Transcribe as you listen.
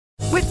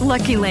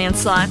Lucky Land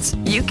Slots,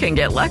 you can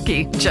get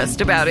lucky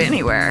just about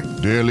anywhere.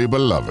 Dearly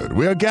beloved,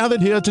 we are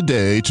gathered here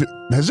today to...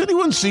 Has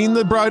anyone seen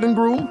the bride and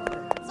groom?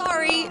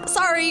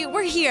 Sorry,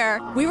 we're here.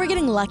 We were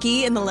getting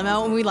lucky in the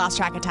limo and we lost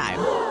track of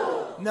time.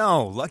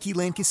 No, Lucky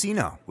Land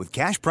Casino, with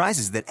cash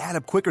prizes that add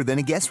up quicker than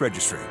a guest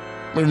registry.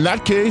 In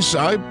that case,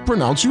 I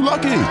pronounce you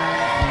lucky.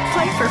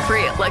 Play for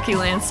free at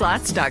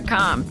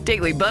LuckyLandSlots.com.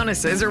 Daily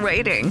bonuses are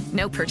waiting.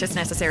 No purchase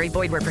necessary.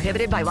 Void where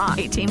prohibited by law.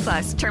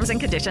 18+. Terms and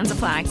conditions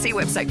apply. See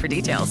website for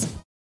details.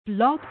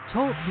 Blog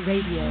Talk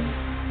Radio.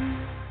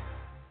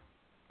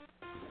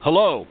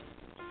 Hello,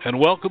 and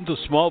welcome to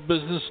Small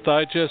Business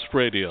Digest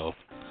Radio.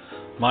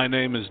 My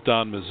name is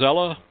Don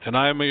Mazzella, and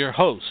I am your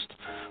host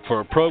for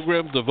a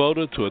program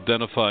devoted to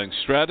identifying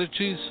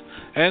strategies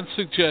and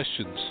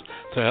suggestions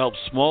to help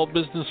small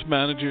business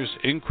managers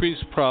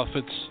increase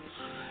profits,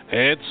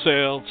 add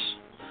sales,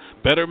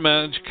 better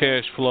manage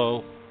cash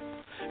flow,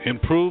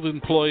 improve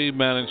employee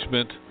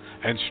management,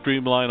 and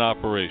streamline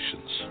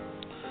operations.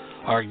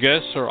 Our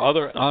guests are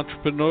other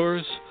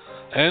entrepreneurs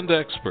and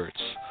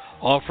experts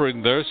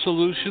offering their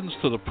solutions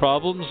to the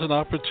problems and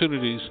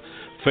opportunities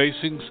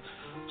facing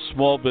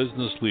small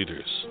business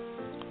leaders.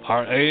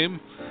 Our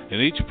aim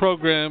in each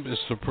program is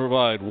to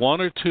provide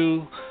one or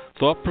two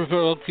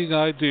thought-provoking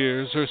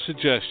ideas or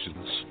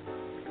suggestions.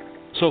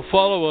 So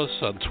follow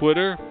us on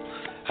Twitter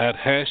at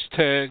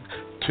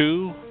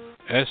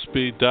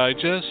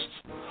 #2SBDigest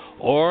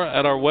or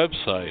at our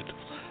website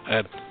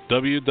at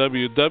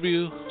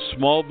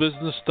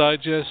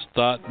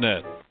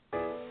www.smallbusinessdigest.net.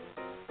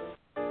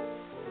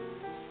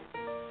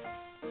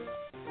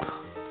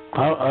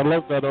 I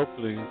love that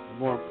opening.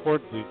 More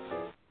importantly,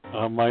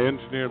 my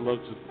engineer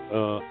loves it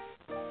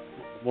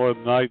more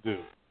than I do.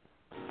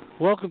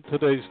 Welcome to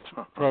today's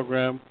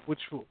program, which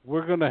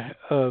we're going to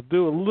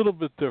do a little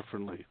bit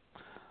differently.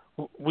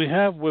 We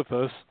have with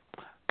us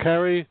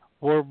Kari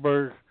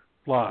Warberg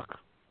Block.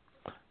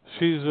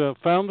 She's a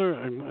founder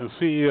and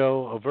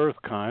CEO of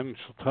earthkind.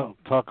 She'll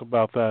talk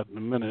about that in a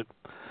minute.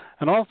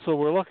 And also,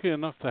 we're lucky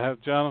enough to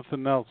have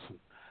Jonathon Nelson.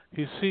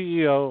 He's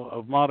CEO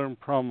of Modern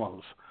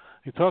Promos.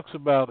 He talks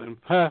about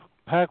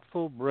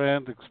impactful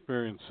brand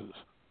experiences.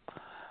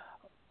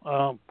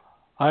 I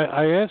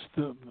asked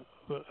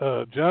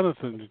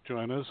Jonathon to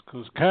join us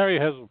because Kari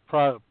has a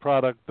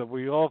product that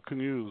we all can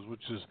use,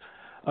 which is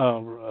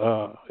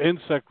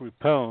insect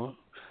repellent.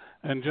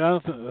 And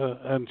Jonathon,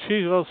 and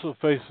she also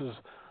faces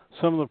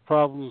some of the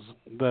problems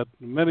that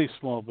many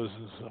small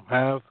businesses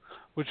have,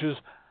 which is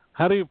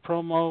how do you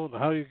promote,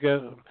 how do you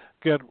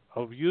get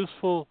a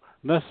useful,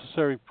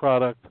 necessary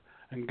product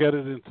and get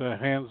it into the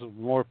hands of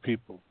more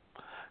people.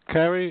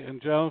 Kari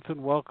and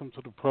Jonathon, welcome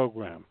to the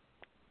program.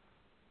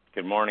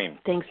 Good morning.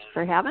 Thanks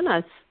for having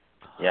us.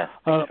 Yes,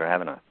 thanks for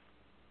having us.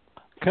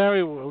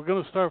 Kari, we're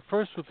going to start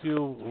first with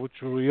you, which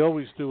we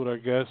always do with our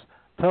guests.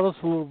 Tell us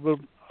a little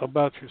bit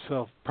about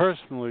yourself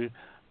personally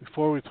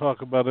before we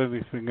talk about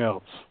anything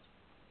else.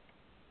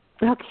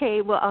 Okay,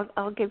 well,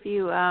 I'll give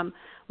you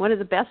one of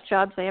the best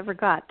jobs I ever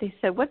got. They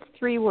said, what's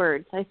 3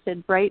 words? I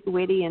said, bright,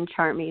 witty, and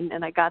charming,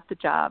 and I got the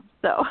job.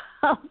 So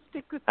I'll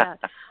stick with that.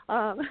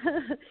 I'm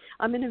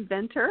an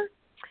inventor,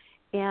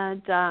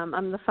 and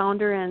I'm the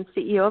founder and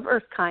CEO of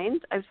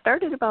earthkind. I've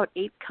started about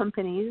 8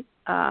 companies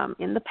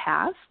in the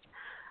past.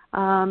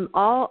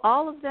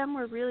 All of them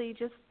were really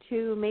just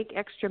to make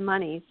extra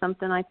money,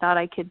 something I thought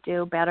I could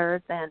do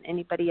better than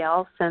anybody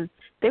else, and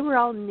they were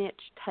all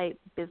niche-type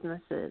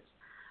businesses.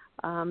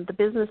 The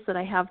business that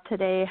I have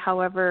today,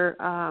 however,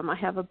 I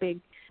have a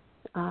big,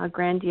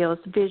 grandiose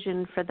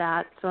vision for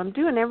that. So I'm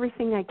doing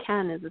everything I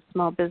can as a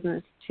small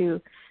business to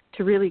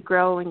really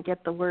grow and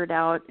get the word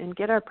out and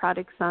get our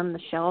products on the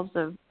shelves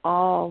of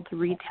all the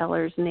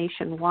retailers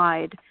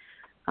nationwide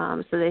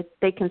so that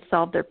they can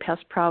solve their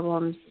pest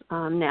problems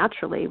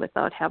naturally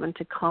without having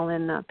to call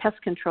in a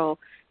pest control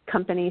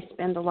company,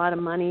 spend a lot of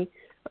money,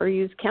 or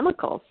use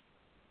chemicals.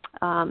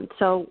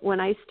 So when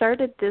I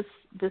started this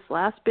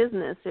last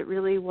business, it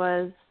really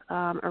was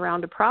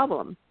around a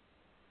problem.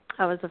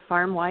 I was a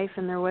farm wife,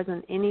 and there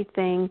wasn't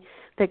anything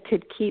that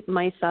could keep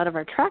mice out of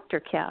our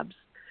tractor cabs.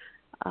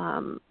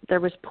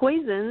 There was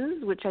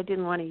poisons, which I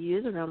didn't want to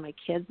use around my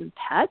kids and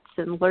pets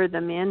and lure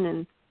them in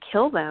and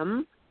kill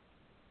them,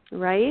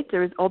 right?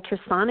 There was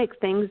ultrasonic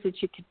things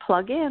that you could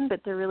plug in,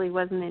 but there really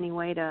wasn't any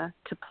way to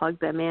plug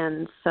them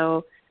in.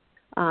 So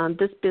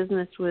this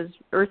business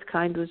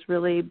earthkind was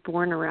really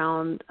born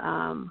around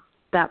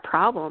that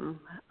problem,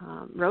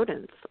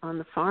 rodents on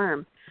the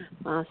farm.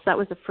 So that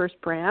was the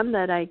first brand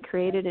that I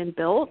created and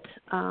built.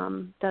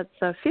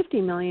 That's a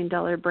 $50 million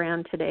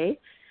brand today.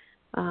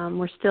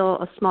 We're still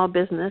a small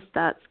business.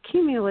 That's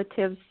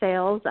cumulative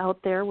sales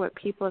out there, what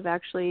people have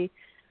actually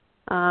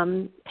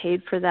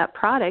paid for that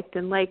product.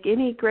 And like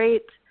any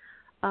great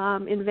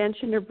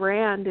invention or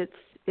brand, it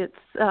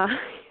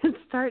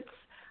starts,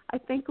 I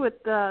think,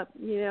 with the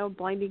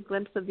blinding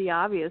glimpse of the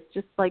obvious,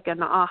 just like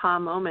an aha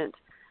moment.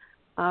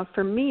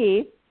 For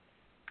me,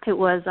 I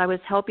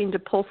was helping to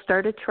pull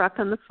start a truck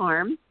on the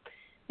farm,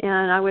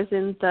 and I was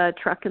in the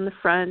truck in the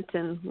front,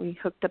 and we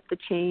hooked up the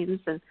chains,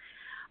 and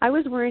I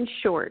was wearing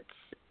shorts,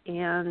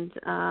 and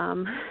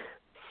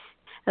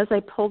as I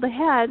pulled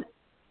ahead,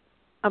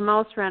 a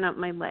mouse ran up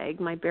my leg,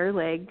 my bare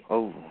leg,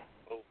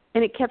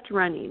 and it kept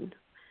running.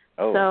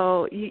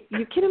 So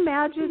you can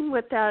imagine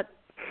what that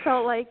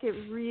felt like.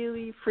 It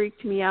really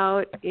freaked me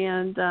out,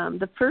 and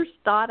the first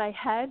thought I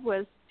had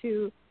was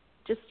to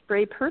just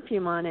spray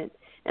perfume on it.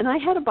 And I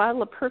had a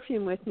bottle of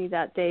perfume with me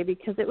that day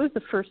because it was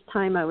the first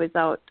time I was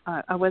out.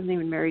 I wasn't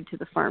even married to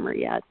the farmer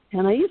yet.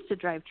 And I used to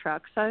drive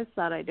trucks, so I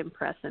thought I'd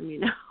impress him, you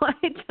know. I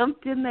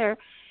jumped in there,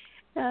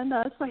 and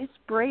so I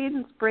sprayed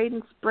and sprayed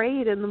and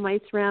sprayed, and the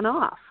mice ran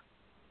off.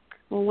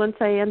 Well, once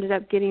I ended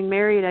up getting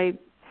married,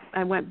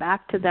 I went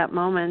back to that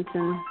moment,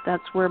 and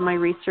that's where my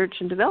research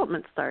and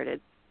development started.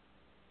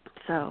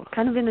 So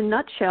kind of in a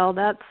nutshell,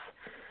 that's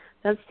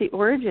the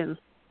origin.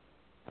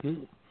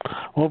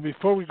 Well,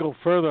 before we go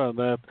further on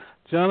that,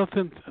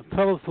 Jonathon,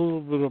 tell us a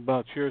little bit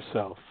about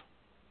yourself.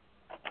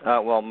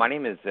 Well, my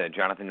name is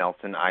Jonathon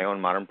Nelson. I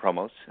own Modern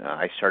Promos.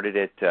 I started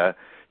it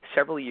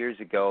several years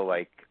ago,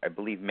 like I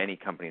believe many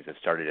companies have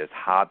started as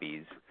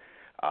hobbies.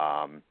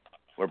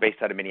 We're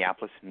based out of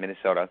Minneapolis,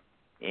 Minnesota.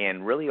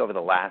 And really over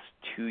the last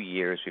 2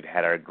 years, we've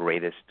had our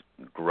greatest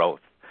growth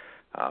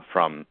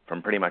from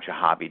pretty much a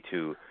hobby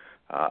to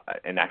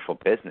an actual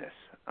business.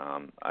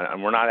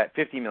 And we're not at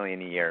 $50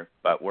 million a year,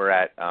 but we're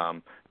at,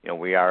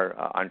 we are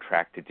on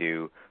track to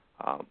do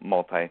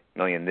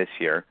multi-million this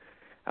year.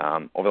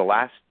 Over the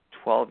last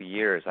 12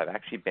 years, I've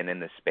actually been in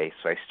this space.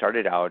 So I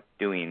started out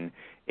doing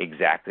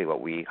exactly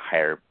what we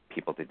hire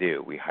people to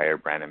do. We hire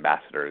brand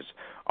ambassadors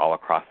all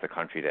across the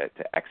country to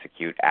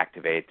execute,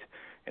 activate,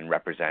 and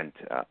represent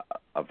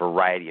a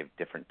variety of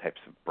different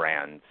types of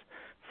brands,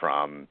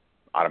 from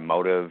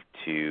automotive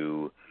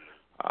to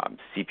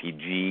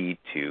CPG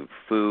to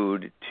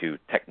food to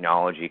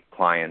technology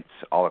clients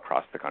all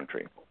across the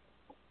country.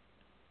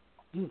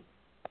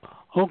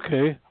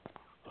 Okay.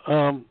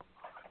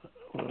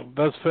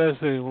 That's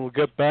fascinating. We'll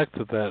get back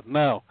to that.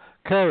 Now,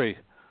 Kari,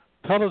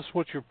 tell us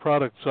what your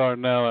products are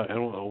now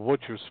and what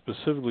you're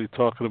specifically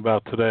talking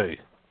about today.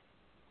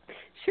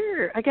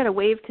 Sure. I got to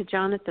wave to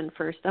Jonathon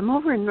first. I'm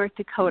over in North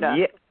Dakota.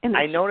 Yeah,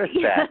 I noticed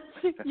that.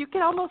 You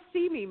can almost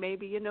see me,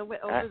 maybe,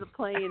 over the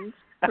plains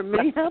from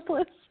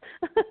Minneapolis.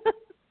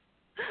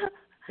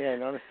 Yeah, I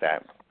noticed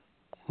that.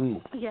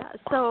 Yeah.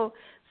 So,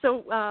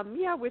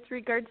 with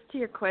regards to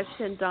your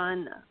question,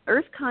 Don,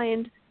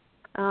 Earthkind,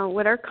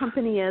 what our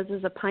company is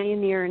a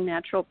pioneer in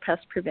natural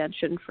pest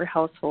prevention for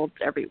households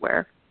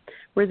everywhere.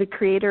 We're the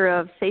creator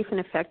of safe and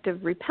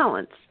effective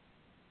repellents.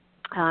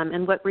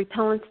 And what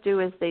repellents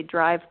do is they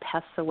drive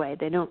pests away.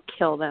 They don't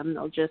kill them.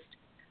 They'll just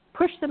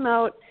push them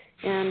out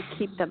and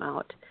keep them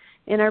out.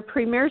 And our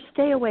premier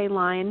StayWay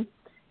line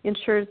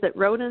ensures that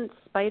rodents,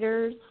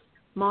 spiders,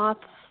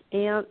 moths,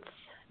 ants,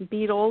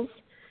 beetles,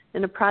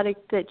 and a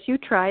product that you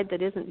tried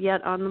that isn't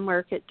yet on the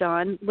market,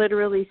 Dawn,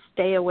 literally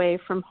stay away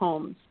from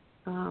homes,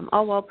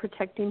 all while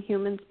protecting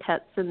humans,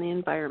 pets, and the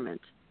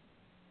environment.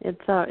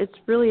 It's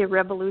really a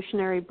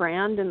revolutionary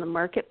brand in the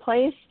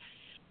marketplace,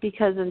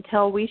 because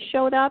until we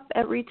showed up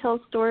at retail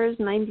stores,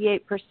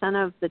 98%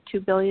 of the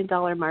 $2 billion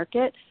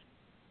market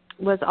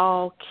was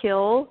all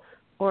kill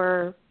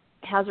or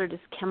hazardous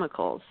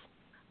chemicals.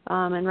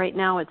 And right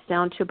now it's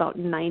down to about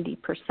 90%.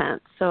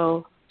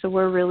 So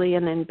we're really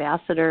an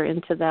ambassador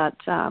into that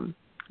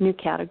new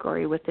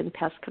category within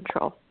pest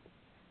control.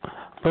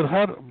 But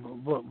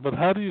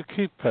how do you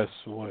keep pests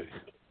away?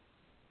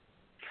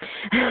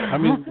 I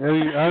mean,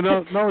 I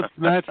don't know it's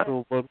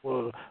natural, but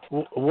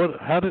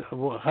how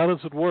does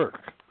it work?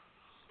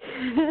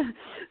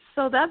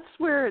 So that's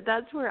where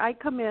I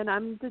come in.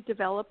 I'm the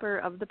developer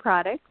of the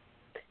product,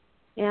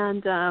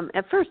 and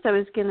at first I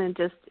was going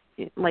to just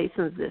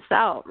license this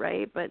out,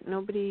 right? But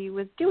nobody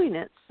was doing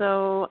it,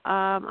 so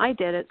I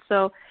did it.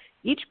 So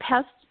each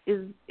pest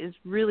is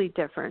really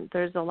different.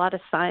 There's a lot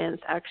of science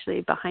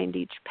actually behind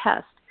each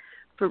pest.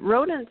 For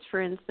rodents,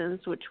 for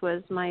instance, which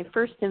was my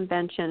first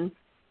invention,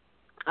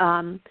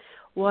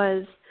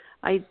 was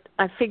I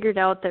figured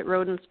out that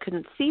rodents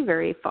couldn't see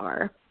very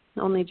far,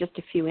 only just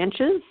a few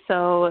inches.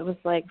 So it was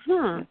like,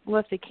 well,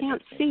 if they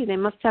can't see, they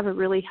must have a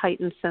really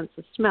heightened sense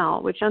of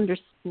smell, which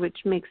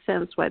makes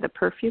sense why the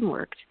perfume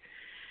worked.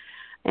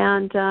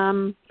 And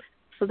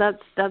so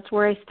that's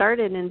where I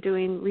started in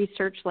doing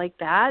research like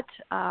that.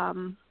 I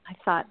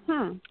thought,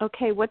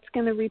 okay, what's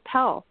going to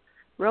repel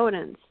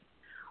rodents?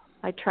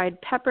 I tried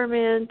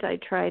peppermint, I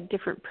tried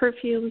different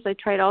perfumes, I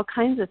tried all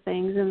kinds of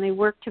things, and they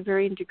work to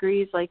varying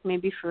degrees, like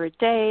maybe for a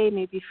day,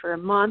 maybe for a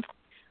month.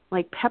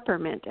 Like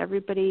peppermint,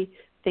 everybody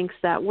thinks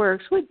that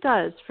works. Well, it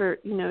does for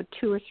 2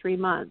 or 3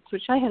 months,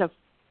 which I had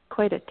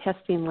quite a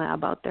testing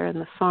lab out there in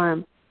the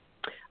farm.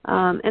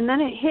 And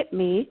then it hit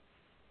me.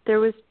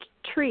 There was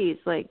trees,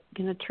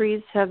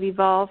 trees have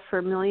evolved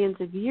for millions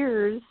of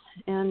years,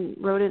 and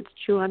rodents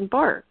chew on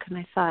bark. And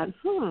I thought,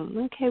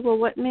 okay, well,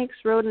 what makes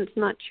rodents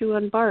not chew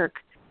on bark?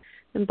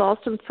 And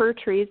balsam fir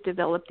trees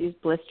develop these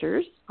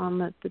blisters on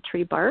the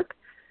tree bark,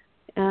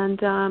 and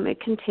it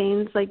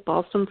contains like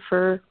balsam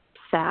fir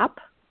sap,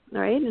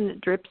 right? And it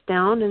drips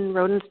down, and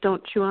rodents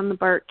don't chew on the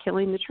bark,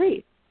 killing the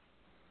tree.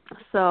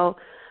 So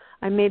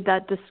I made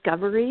that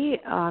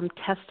discovery,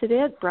 tested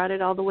it, brought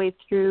it all the way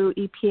through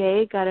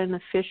EPA, got an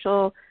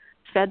official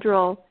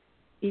federal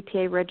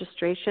EPA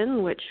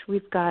registration, which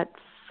we've got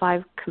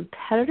 5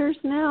 competitors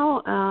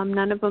now.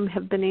 None of them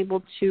have been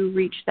able to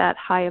reach that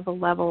high of a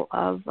level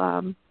of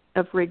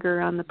rigor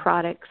on the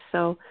products.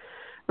 So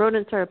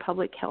rodents are a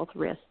public health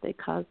risk. They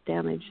cause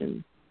damage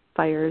and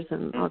fires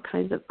and all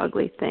kinds of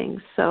ugly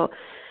things. So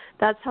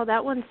that's how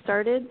that one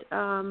started.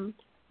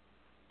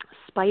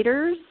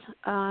 Spiders,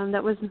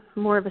 that was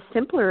more of a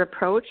simpler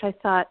approach. I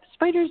thought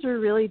spiders are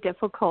really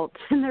difficult,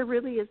 and there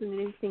really isn't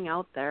anything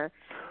out there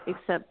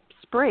except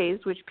sprays,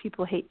 which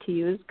people hate to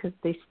use because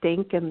they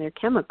stink and they're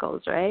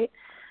chemicals, right?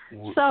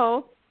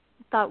 So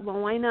I thought, well,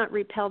 why not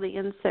repel the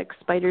insects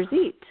spiders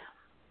eat?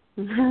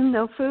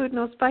 No food,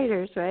 no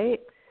spiders, right?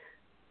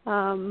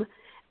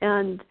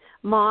 And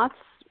moths,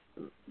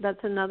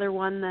 that's another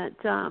one that,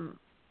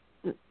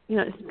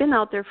 it's been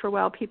out there for a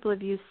while. People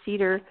have used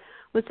cedar.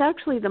 Well, it's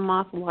actually the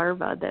moth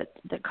larva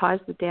that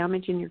caused the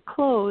damage in your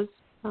clothes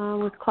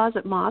with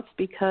closet moths,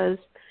 because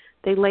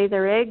they lay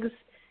their eggs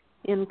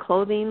in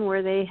clothing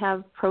where they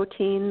have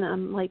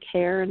protein like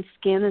hair and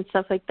skin and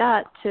stuff like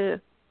that to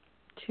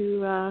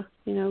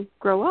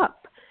grow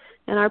up.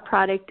 And our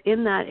product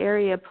in that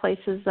area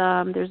places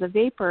there's a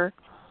vapor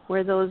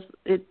where the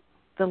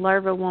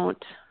larva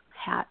won't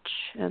hatch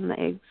and the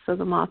eggs, so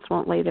the moths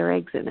won't lay their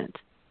eggs in it.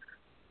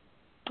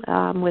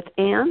 With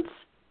ants,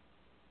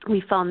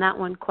 we found that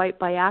one quite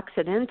by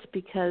accident,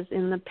 because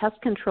in the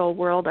pest control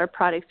world, our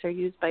products are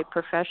used by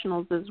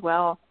professionals as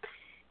well.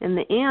 And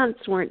the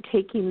ants weren't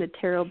taking the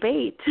taro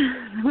bait,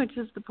 which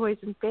is the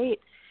poison bait,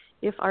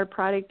 if our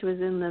product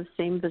was in the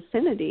same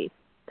vicinity.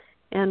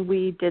 And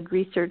we did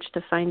research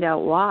to find out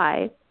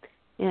why.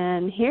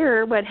 And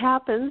here, what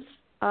happens,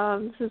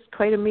 this is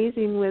quite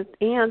amazing with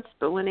ants,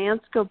 but when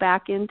ants go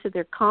back into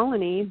their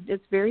colony,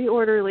 it's very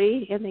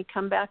orderly, and they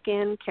come back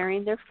in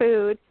carrying their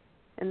food,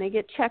 and they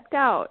get checked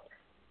out.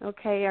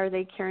 Okay, are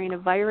they carrying a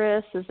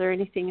virus? Is there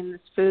anything in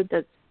this food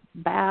that's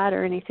bad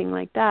or anything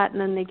like that?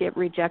 And then they get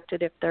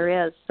rejected if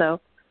there is.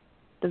 So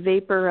the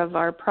vapor of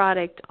our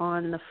product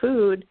on the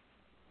food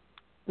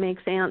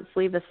makes ants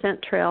leave a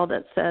scent trail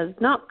that says,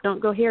 nope, don't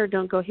go here,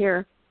 don't go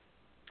here.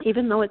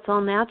 Even though it's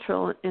all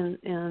natural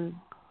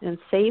and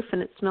safe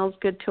and it smells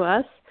good to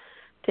us,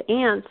 to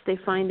ants, they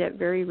find it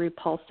very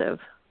repulsive.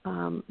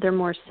 They're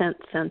more scent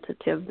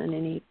sensitive than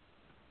any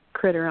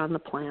critter on the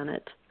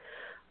planet.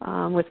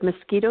 With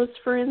mosquitoes,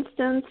 for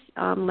instance,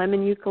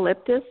 lemon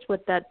eucalyptus,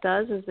 what that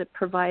does is it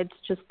provides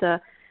just a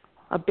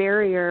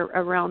barrier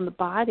around the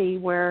body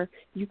where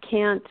you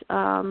can't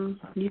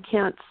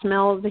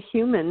smell the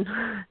human.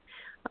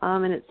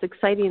 And it's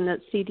exciting that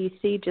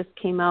CDC just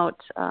came out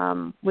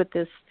with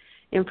this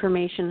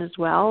information as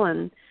well.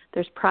 And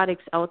there's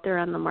products out there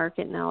on the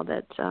market now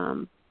that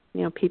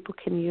people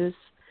can use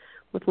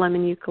with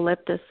lemon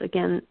eucalyptus.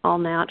 Again, all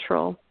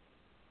natural.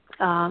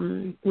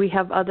 We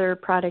have other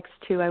products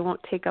too. I won't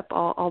take up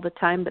all the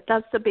time, but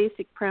that's the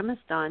basic premise,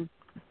 Don.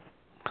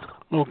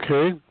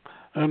 Okay,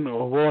 and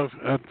well,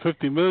 at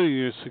 50 million,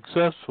 you're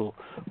successful.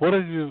 What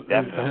have you?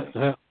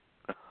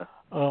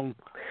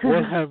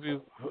 What have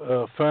you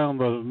found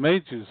that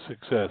made you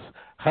success?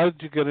 How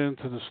did you get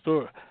into the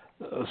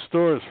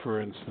stores, for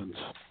instance?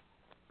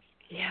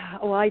 Yeah,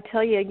 well, I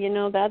tell you,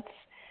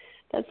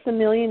 that's the $1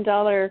 million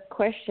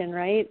question,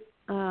 right?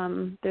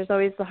 There's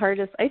always the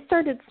hardest. I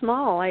started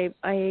small.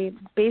 I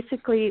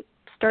basically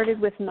started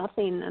with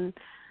nothing, and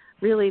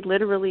really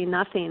literally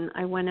nothing.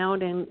 I went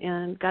out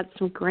and got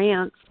some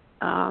grants,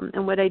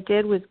 and what I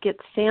did was get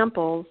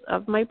samples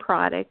of my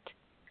product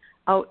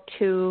out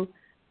to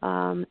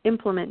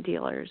implement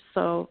dealers.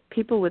 So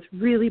people with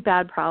really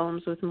bad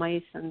problems with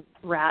mice and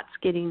rats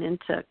getting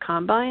into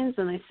combines,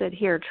 and I said,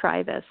 here,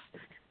 try this.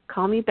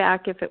 Call me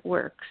back if it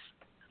works.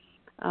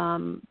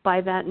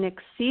 By that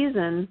next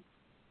season,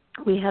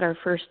 we had our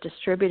first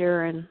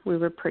distributor, and we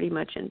were pretty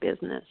much in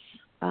business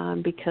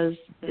because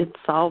it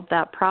solved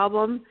that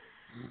problem,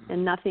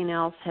 and nothing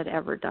else had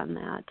ever done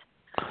that.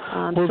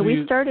 So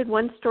we started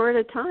one store at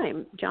a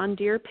time. John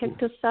Deere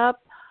picked us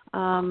up,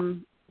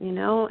 and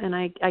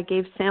I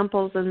gave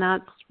samples, and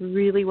that's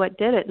really what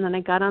did it. And then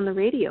I got on the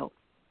radio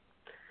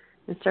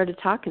and started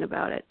talking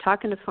about it,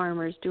 talking to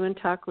farmers, doing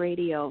talk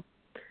radio.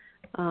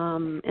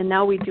 And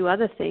now we do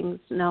other things.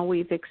 Now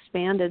we've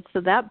expanded.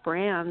 So that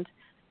brand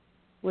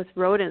with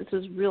rodents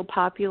was real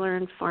popular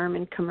in farm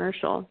and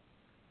commercial.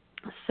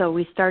 So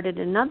we started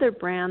another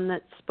brand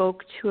that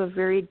spoke to a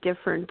very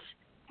different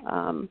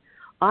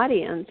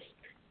audience,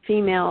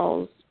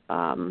 females,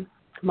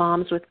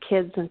 moms with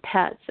kids and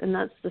pets, and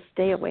that's the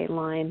StayWay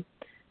line.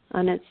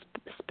 And it's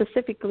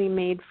specifically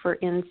made for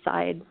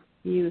inside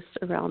use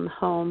around the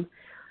home.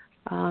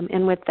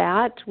 And with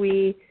that,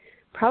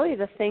 probably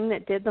the thing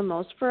that did the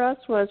most for us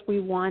was we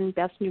won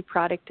Best New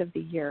Product of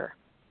the Year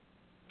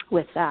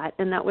with that,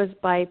 and that was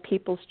by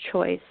people's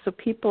choice. So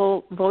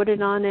people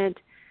voted on it,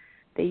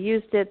 they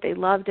used it, they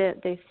loved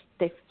it, they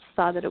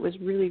saw that it was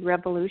really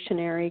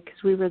revolutionary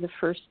because we were the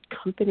first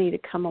company to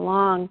come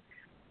along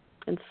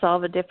and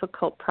solve a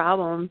difficult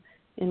problem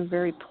in a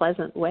very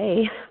pleasant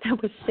way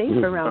that was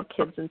safe around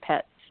kids and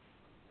pets.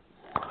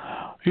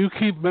 You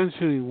keep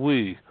mentioning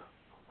we.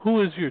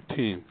 Who is your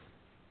team?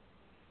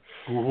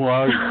 Who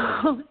are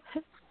you?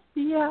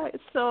 Yeah,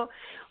 so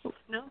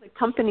the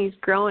company's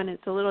growing.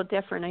 It's a little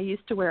different. I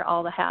used to wear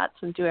all the hats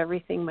and do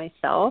everything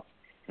myself.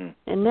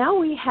 And now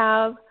we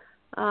have,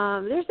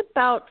 there's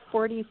about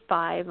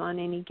 45 on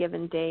any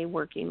given day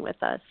working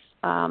with us.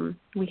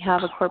 We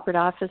have a corporate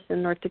office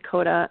in North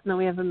Dakota, and then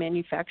we have a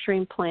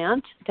manufacturing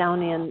plant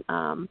down in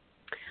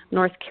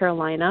North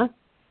Carolina.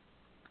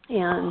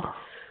 And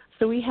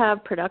so we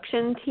have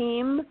production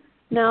team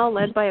now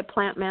led by a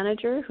plant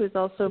manager who's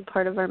also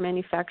part of our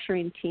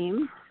manufacturing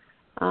team.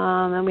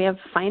 And we have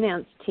a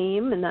finance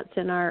team, and that's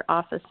in our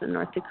office in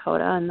North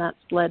Dakota, and that's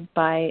led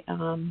by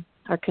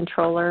our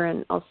controller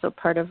and also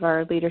part of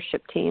our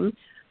leadership team.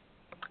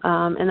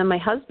 And then my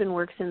husband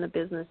works in the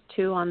business,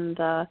 too, on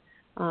the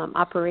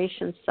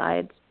operations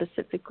side,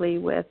 specifically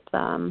with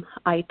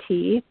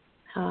IT,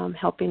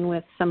 helping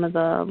with some of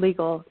the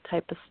legal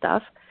type of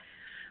stuff,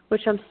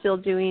 which I'm still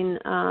doing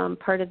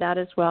part of that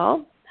as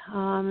well.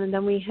 And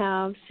then we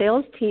have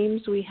sales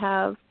teams. We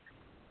have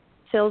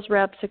sales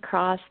reps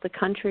across the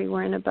country.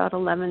 We're in about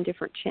 11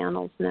 different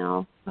channels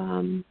now,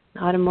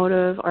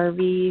 automotive,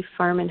 RV,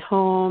 farm and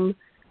home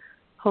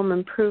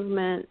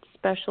improvement,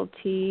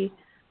 specialty,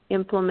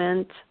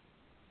 implement,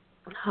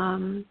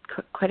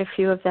 quite a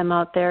few of them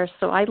out there.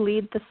 So I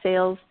lead the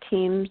sales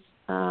teams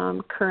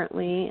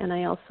currently, and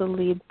I also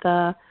lead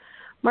the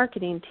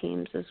marketing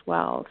teams as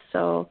well.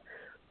 So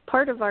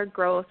part of our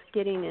growth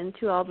getting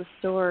into all the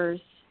stores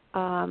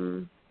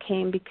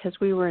came because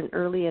we were an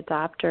early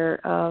adopter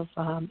of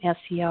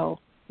SEO.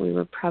 We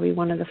were probably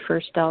one of the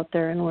first out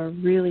there, and we're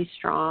really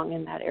strong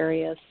in that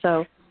area.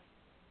 So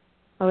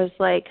I was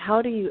like,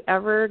 how do you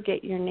ever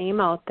get your name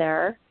out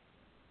there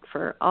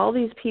for all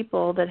these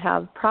people that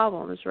have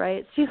problems,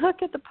 right? So you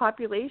look at the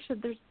population,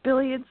 there's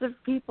billions of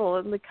people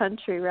in the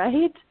country,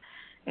 right?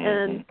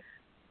 And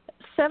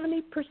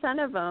 70%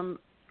 of them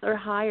or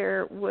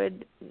higher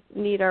would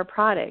need our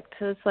product.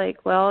 So it's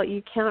like, well,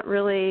 you can't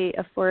really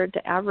afford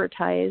to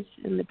advertise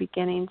in the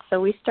beginning.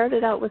 So we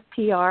started out with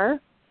PR,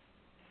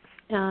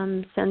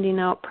 sending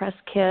out press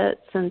kits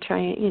and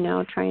trying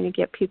to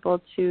get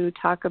people to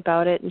talk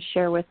about it and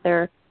share with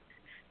their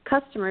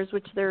customers,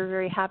 which they were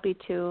very happy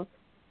to,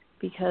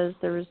 because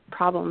there was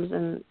problems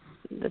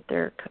that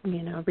their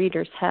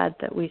readers had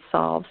that we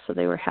solved. So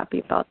they were happy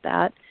about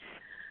that.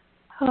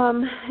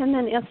 And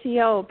then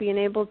SEO, being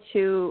able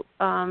to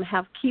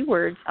have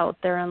keywords out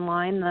there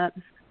online that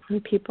when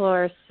people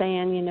are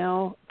saying,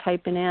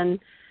 typing in,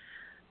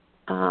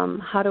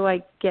 how do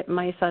I get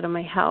mice out of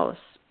my house?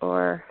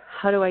 Or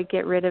how do I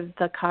get rid of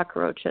the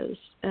cockroaches?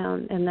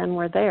 And then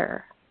we're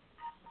there.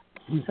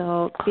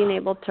 So being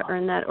able to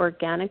earn that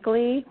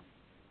organically,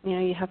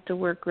 you have to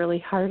work really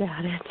hard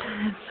at it.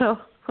 So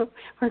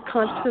we're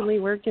constantly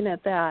working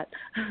at that.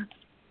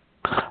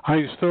 Are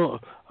you still?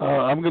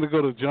 I'm going to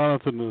go to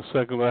Jonathon in a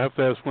second, but I have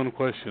to ask one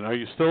question. Are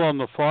you still on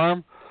the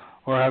farm,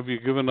 or have you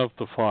given up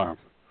the farm?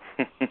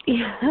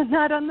 Yeah,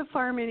 not on the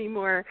farm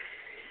anymore.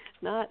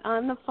 Not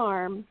on the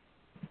farm.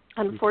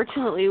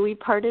 Unfortunately, we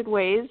parted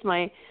ways.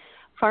 My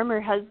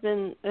farmer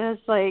husband is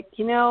like,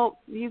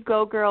 you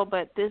go, girl,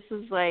 but this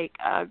is like,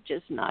 I'm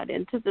just not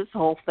into this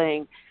whole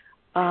thing.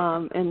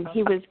 And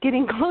he was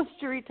getting close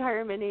to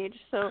retirement age,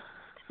 so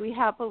we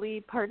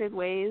happily parted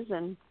ways,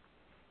 and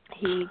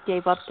he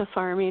gave up the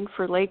farming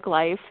for lake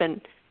life, and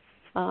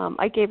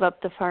I gave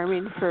up the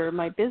farming for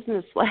my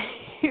business life.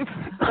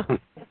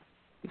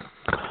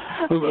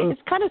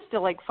 It's kind of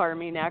still like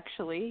farming,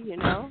 actually,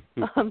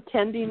 I'm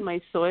tending my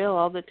soil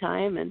all the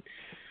time and,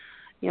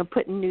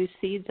 putting new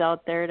seeds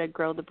out there to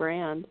grow the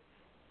brand.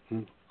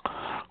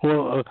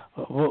 Well,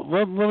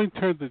 let me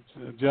turn to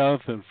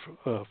Jonathon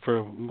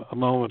for a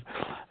moment.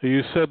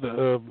 You said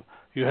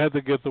you had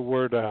to get the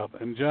word out,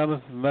 and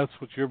Jonathon, that's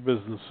what your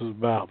business is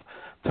about.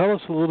 Tell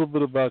us a little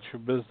bit about your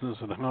business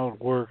and how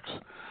it works,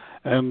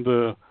 and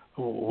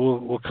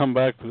we'll come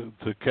back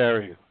to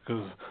Kari,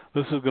 because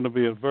this is going to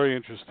be a very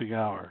interesting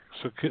hour.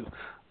 So,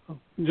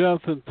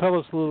 Jonathon, tell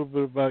us a little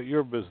bit about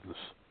your business.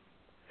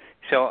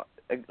 So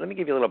let me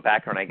give you a little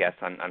background, I guess,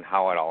 on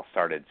how it all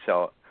started.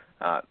 So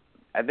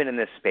I've been in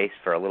this space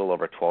for a little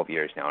over 12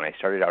 years now, and I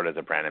started out as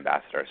a brand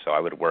ambassador. So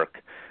I would work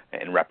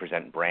and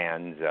represent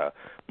brands,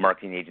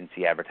 marketing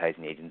agency,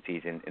 advertising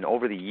agencies. And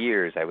over the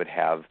years, I would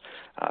have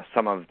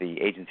some of the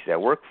agencies I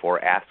work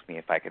for ask me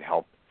if I could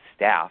help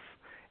staff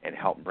and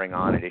help bring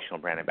on additional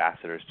brand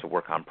ambassadors to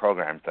work on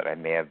programs that I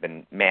may have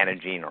been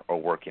managing or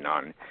working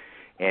on.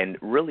 And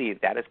really,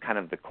 that is kind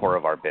of the core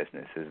of our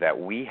business, is that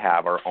we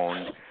have our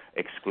own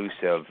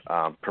exclusive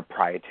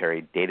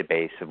proprietary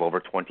database of over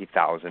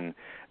 20,000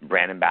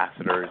 brand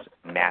ambassadors,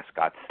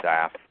 mascot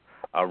staff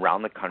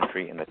around the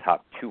country in the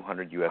top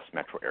 200 U.S.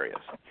 metro areas.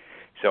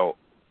 So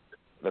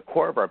the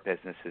core of our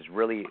business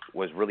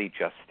was really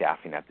just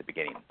staffing at the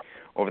beginning.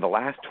 Over the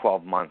last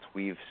 12 months,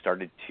 we've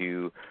started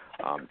to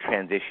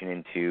transition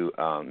into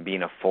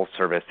being a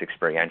full-service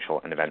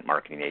experiential and event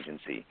marketing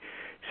agency.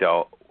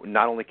 So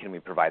not only can we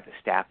provide the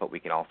staff, but we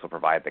can also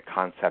provide the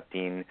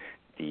concepting,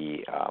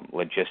 the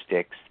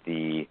logistics,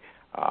 the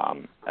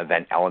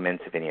event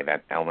elements, if any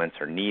event elements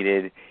are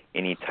needed,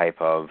 any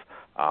type of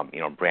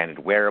branded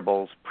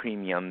wearables,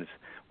 premiums.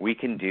 We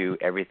can do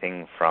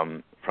everything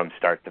from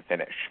start to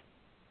finish,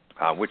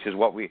 which is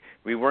what we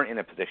weren't in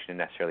a position to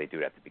necessarily do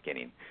it at the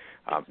beginning.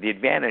 The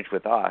advantage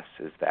with us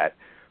is that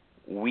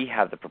we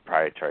have the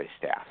proprietary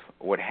staff.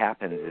 What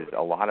happens is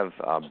a lot of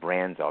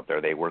brands out there,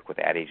 they work with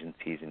ad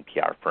agencies and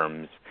PR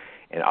firms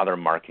and other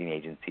marketing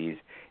agencies,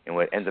 and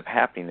what ends up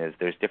happening is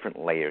there's different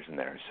layers in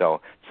there.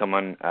 So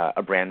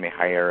a brand may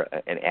hire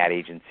an ad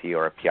agency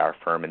or a PR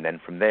firm, and then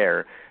from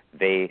there,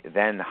 they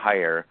then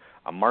hire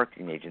a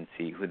marketing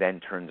agency who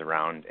then turns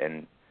around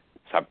and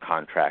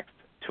subcontracts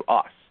to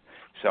us.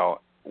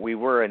 So we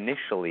were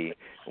initially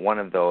one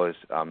of those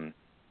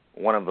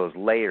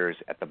layers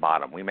at the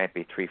bottom. We might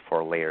be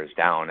 3-4 layers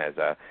down as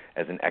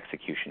an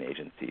execution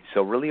agency.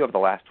 So really over the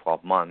last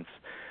 12 months,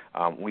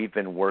 we've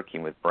been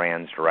working with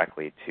brands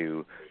directly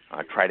to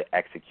try to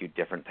execute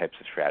different types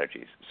of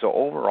strategies. So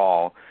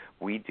overall,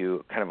 we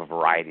do kind of a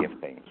variety of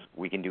things.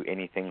 We can do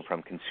anything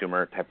from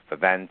consumer type of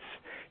events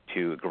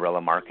to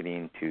guerrilla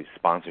marketing to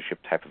sponsorship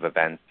type of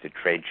events to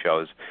trade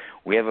shows.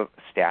 We have a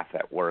staff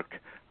that work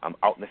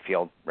out in the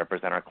field,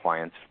 represent our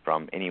clients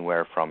from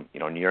anywhere from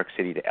New York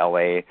City to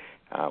LA,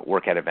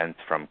 work at events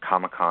from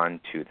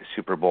Comic-Con to the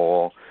Super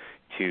Bowl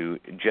to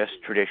just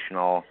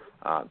traditional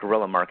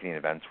guerrilla marketing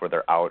events where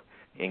they're out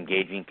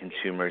engaging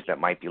consumers that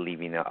might be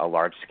leaving a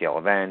large-scale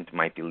event,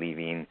 might be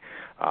leaving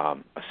a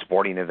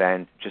sporting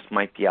event, just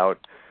might be out,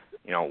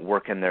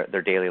 working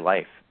their daily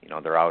life.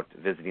 They're out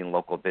visiting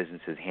local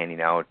businesses, handing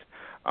out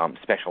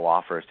special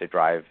offers to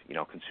drive,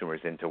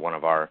 consumers into one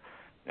of our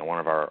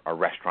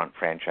restaurant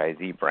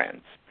franchisee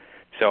brands.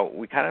 So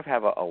we kind of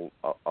have a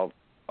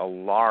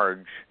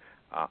large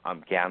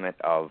gamut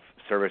of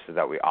services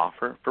that we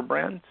offer for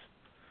brands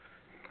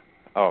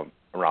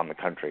around the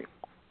country.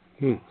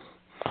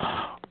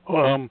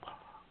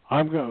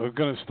 I'm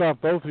going to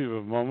stop both of you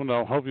a moment.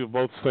 I'll hope you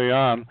both stay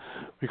on,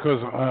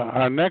 because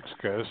our next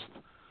guest,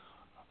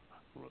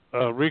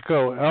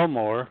 Rico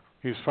Elmore,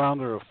 he's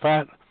founder of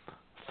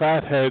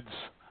Fatheadz,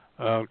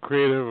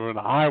 creator of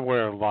an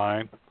eyewear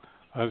line,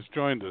 has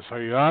joined us.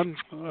 Are you on,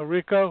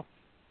 Rico?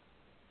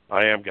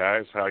 I am,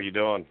 guys. How are you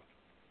doing?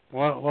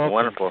 Well,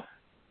 wonderful.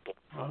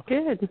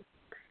 Good.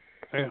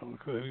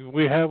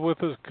 We have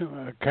with us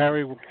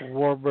Kari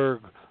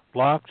Warberg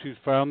Block. She's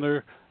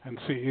founder and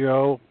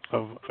CEO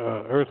of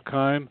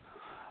Earthkind.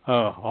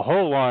 A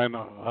whole line.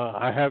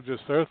 I have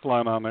just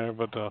Earthline on there,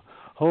 but a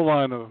whole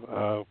line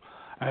of,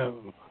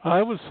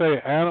 I would say,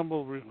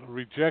 animal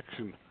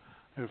rejection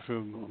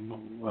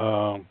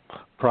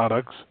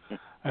products.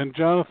 And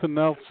Jonathon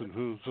Nelson,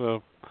 who's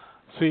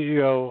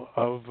CEO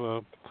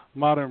of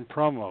Modern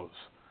Promos.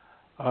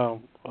 I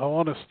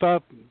want to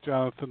stop,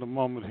 Jonathon, a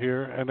moment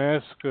here and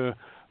ask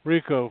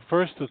Rico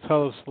first to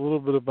tell us a little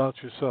bit about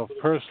yourself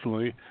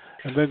personally,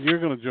 and then you're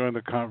going to join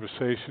the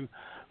conversation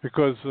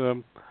because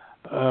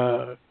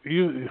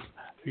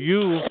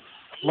you,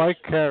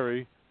 like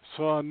Kari,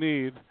 saw a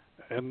need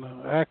and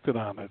acted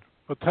on it.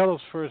 But tell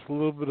us first a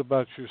little bit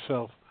about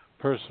yourself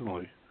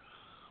personally.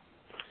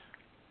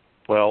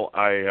 Well,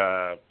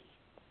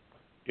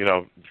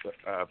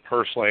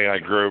 personally, I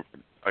grew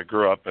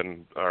up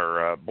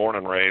born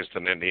and raised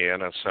in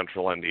Indiana,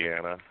 central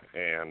Indiana,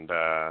 and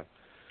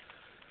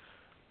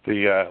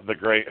the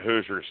great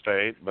Hoosier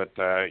state. But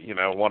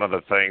one of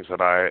the things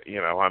that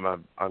I'm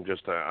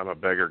a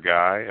bigger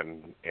guy,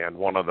 and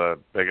one of the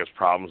biggest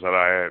problems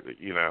that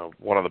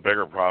one of the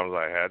bigger problems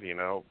I had,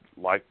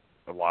 like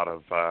a lot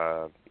of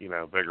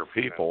bigger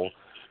people,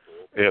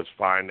 is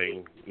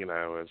finding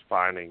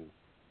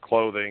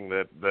clothing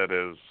that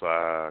is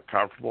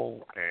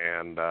comfortable,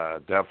 and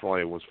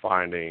definitely was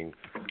finding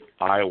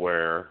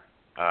eyewear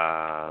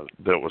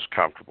that was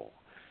comfortable.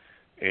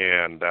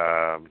 And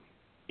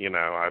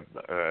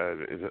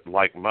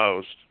like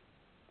most,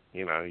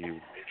 you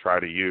try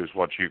to use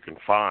what you can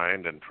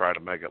find and try to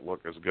make it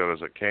look as good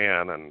as it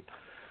can, and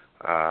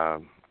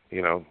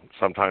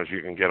sometimes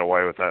you can get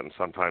away with that and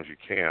sometimes you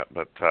can't.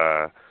 But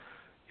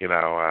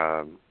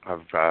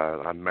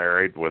I'm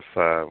married with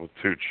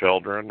 2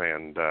 children,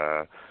 and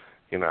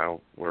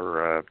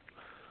we're a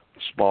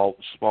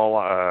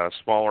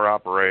smaller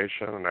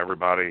operation, and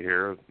everybody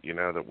here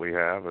that we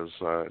have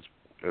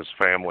is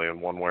family in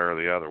one way or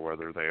the other,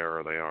 whether they are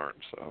or they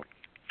aren't.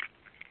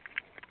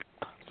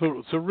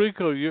 So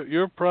Rico,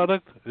 your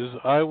product is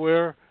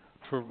eyewear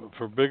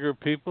for bigger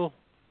people.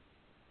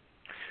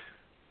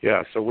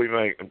 Yeah, so we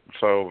make.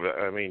 So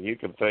I mean, you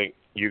can think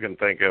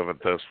of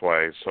it this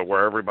way. So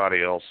where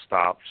everybody else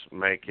stops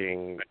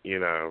making,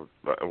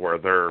 where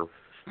their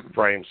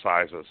frame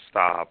sizes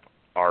stop,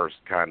 ours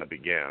kind of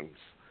begins.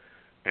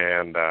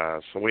 And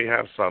so we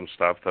have some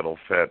stuff that'll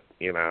fit,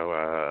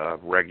 a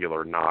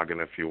regular noggin,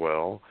 if you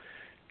will.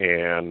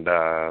 And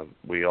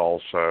we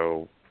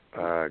also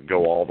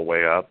go all the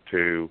way up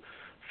to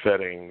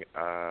fitting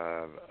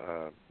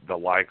the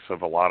likes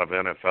of a lot of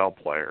NFL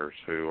players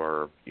who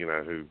are,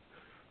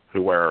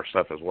 who wear our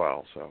stuff as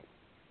well. So.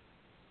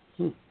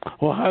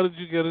 Well, how did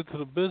you get into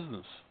the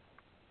business?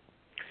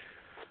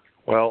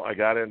 Well, I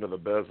got into the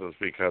business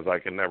because I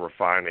could never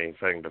find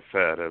anything to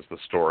fit, as the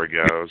story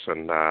goes,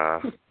 and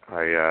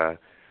I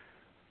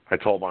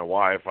told my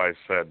wife, I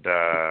said,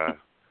 I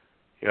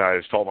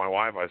just told my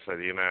wife, I said,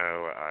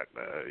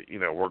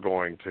 we're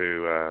going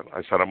to,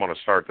 I said, I'm going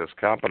to start this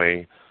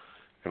company,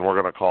 and we're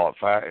going to call it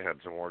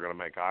Fatheadz, and we're going to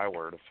make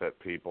eyewear to fit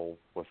people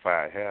with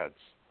fat heads.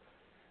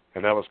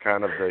 And that was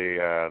kind of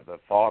the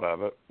thought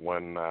of it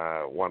when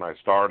I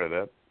started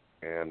it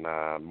in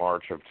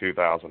March of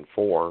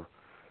 2004.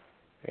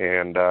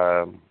 And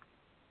a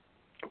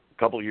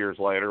couple of years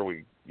later,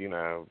 we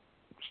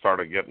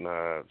started getting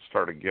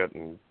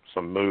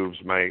some moves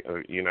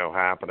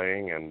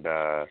happening, and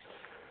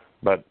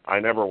but I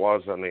never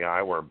was in the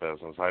eyewear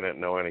business. I didn't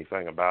know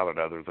anything about it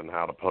other than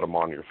how to put them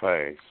on your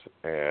face.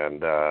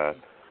 And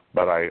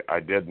but I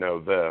did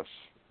know this.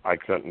 I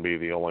couldn't be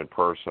the only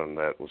person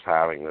that was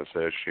having this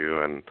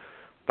issue, and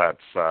that's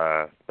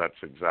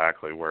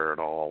exactly where it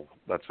all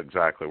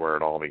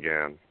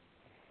began.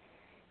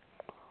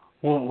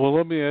 Well,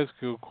 let me ask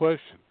you a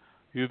question.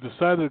 You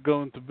decided to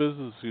go into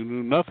business. You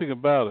knew nothing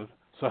about it.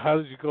 So how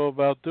did you go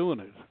about doing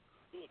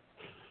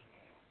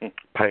it?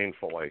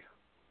 Painfully.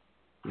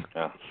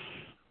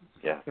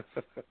 Yeah.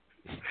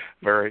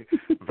 Very,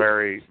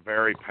 very,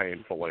 very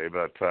painfully.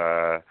 But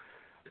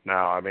no,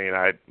 I mean,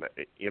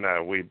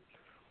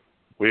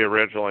 we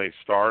originally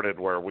started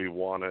where we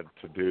wanted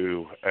to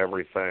do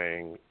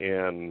everything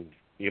in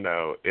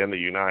the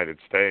United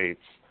States.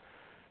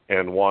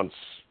 And once,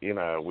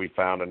 we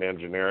found an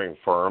engineering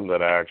firm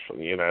that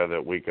actually,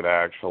 that we could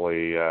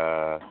actually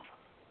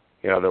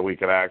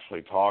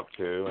talk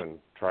to and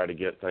try to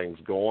get things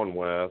going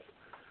with.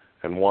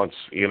 And once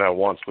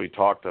we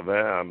talked to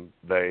them,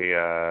 they,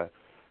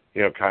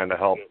 kind of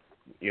helped,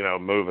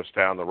 move us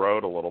down the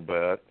road a little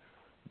bit.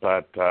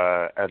 But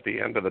at the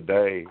end of the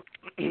day,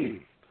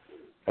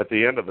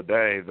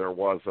 there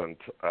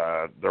wasn't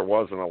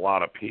a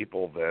lot of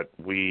people that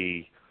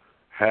we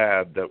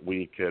had that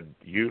we could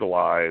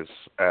utilize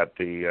at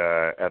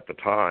the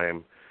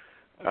time,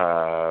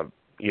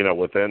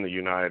 within the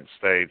United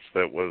States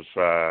that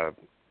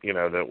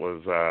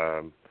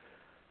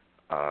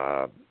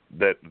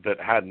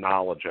had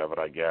knowledge of it,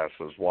 I guess,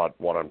 is what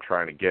I'm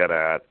trying to get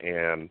at.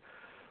 And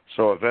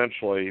so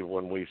eventually,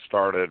 when we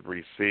started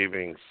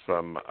receiving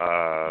some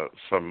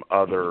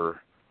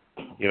other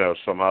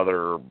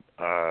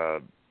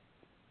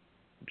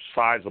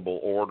sizable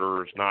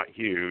orders, not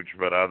huge,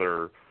 but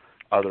other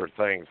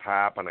things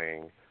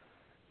happening,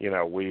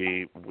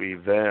 we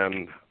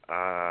then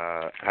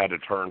had to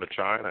turn to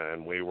China,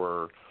 and we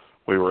were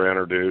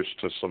introduced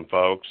to some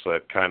folks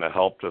that kind of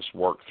helped us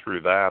work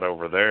through that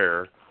over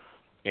there.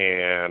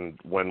 And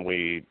when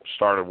we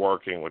started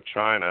working with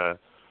China,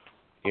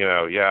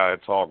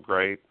 it's all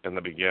great in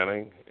the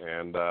beginning,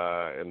 and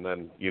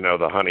then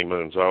the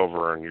honeymoon's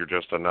over, and you're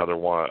just a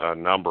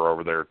number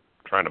over there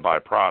trying to buy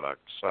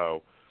product.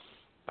 So,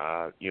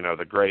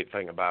 the great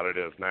thing about it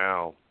is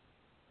now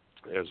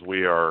is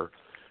we are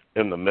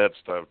in the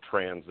midst of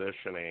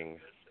transitioning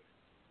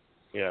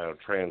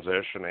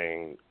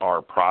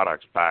our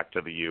products back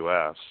to the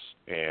U.S.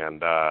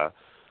 And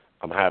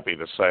I'm happy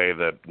to say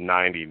that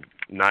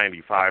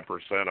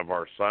 95% of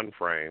our sun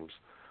frames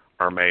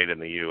are made in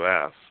the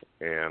U.S.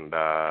 and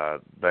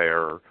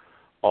they're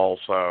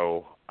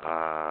also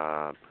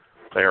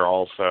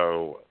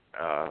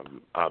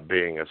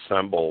being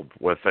assembled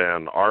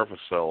within our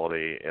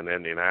facility in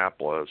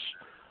Indianapolis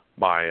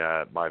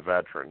by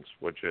veterans,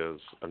 which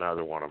is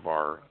another one of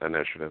our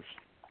initiatives.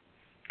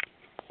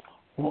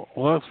 Well,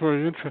 that's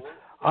very interesting.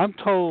 I'm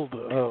told,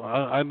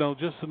 I know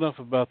just enough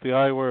about the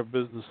eyewear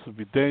business to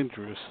be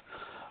dangerous,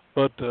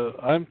 but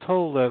I'm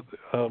told that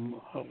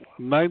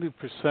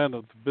 90%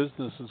 of the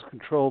business is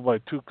controlled by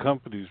two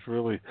companies,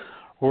 really,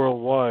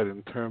 worldwide,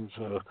 in terms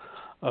of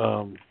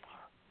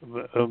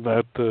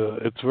that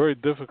it's very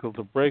difficult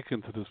to break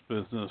into this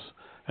business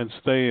and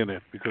stay in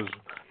it, because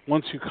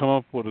once you come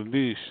up with a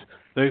niche,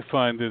 they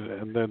find it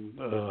and then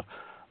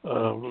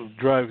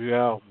drive you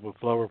out with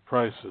lower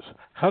prices.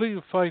 How do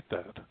you fight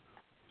that?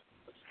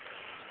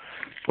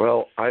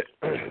 Well, I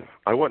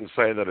wouldn't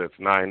say that it's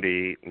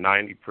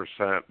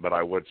 90%, but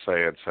I would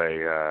say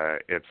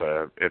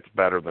it's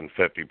better than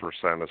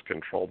 50% is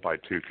controlled by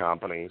two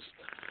companies.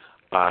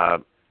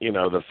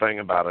 The thing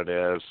about it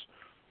is,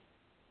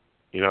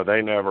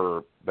 they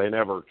never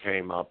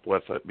came up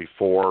with it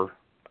before.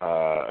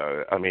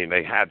 I mean,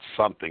 they had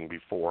something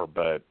before,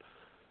 but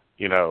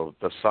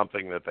the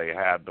something that they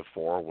had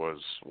before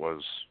was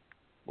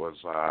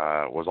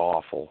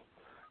awful.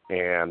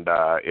 And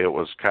it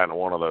was kind of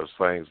one of those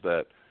things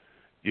that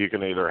you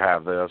can either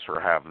have this or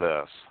have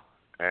this.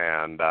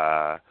 And,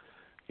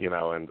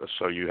 and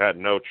so you had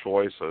no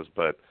choices.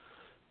 But,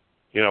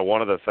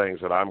 one of the things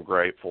that I'm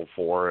grateful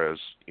for is,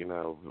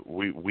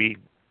 we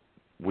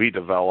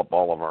develop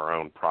all of our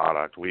own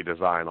product. We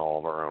design all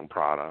of our own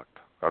product,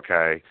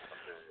 okay?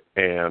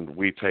 and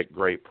we take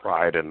great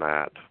pride in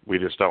that. We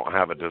just don't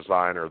have a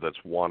designer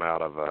that's one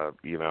out of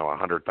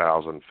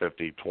 100,000,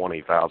 50,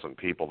 20,000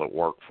 people that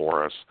work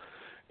for us.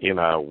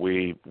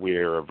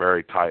 We're a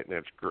very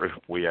tight-knit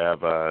group. We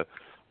have a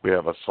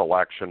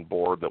selection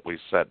board that we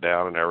set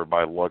down, and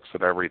everybody looks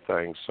at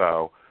everything.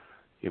 So,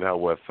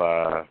 with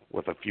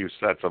a few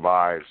sets of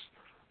eyes,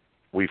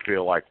 we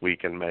feel like we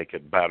can make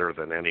it better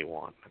than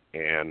anyone.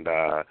 And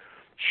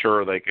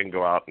sure, they can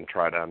go out and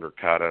try to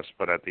undercut us,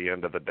 but at the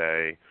end of the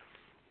day,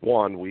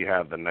 one, we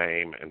have the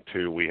name, and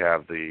two, we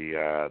have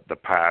the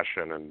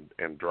passion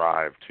and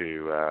drive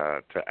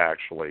to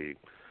actually,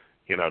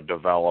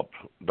 develop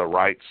the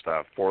right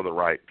stuff for the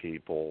right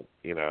people.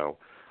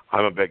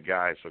 I'm a big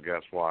guy, so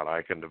guess what?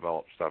 I can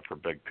develop stuff for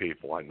big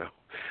people.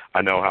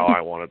 I know how I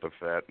want it to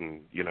fit,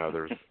 and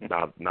there's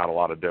not a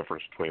lot of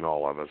difference between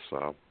all of us.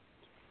 So.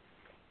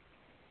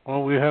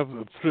 Well, we have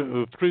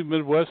three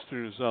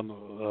Midwesterners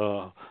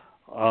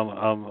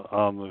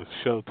on the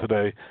show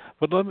today,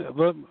 but I'm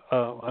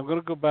going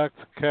to go back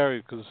to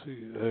Kari because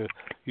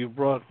you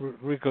brought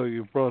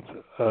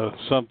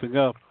something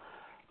up.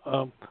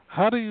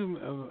 How do you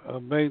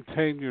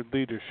maintain your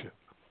leadership?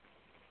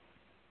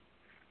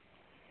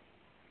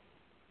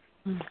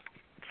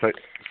 Say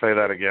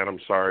that again. I'm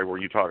sorry. Were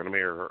you talking to me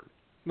or her?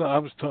 No, I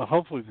was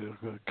hopefully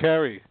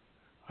Kari.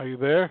 Are you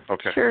there?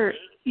 Okay. Sure.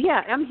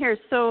 Yeah, I'm here.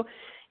 So,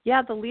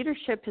 yeah, the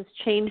leadership has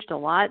changed a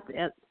lot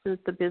since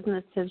the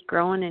business has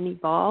grown and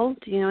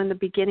evolved. In the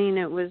beginning,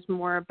 it was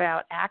more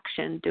about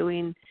action,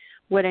 doing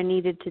what I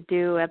needed to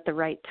do at the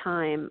right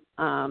time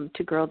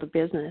to grow the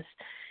business.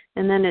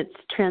 And then it's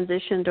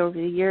transitioned over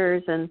the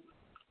years. And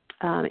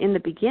in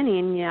the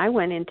beginning, I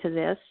went into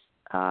this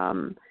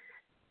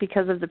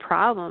because of the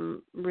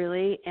problem,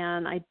 really,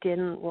 and I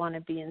didn't want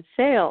to be in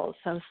sales.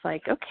 I was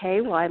like,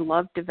 okay, well, I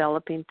love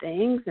developing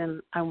things,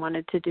 and I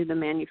wanted to do the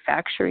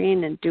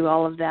manufacturing and do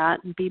all of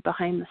that and be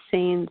behind the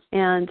scenes.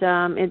 And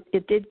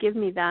it did give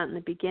me that in the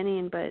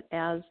beginning, but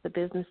as the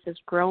business is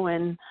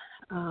growing,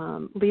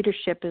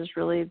 leadership is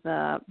really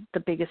the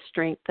biggest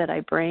strength that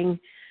I bring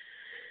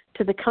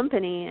to the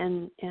company.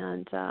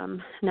 And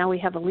now we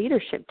have a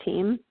leadership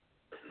team,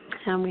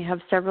 and we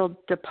have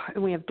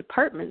we have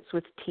departments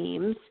with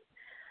teams.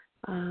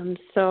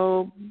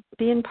 So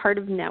being part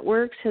of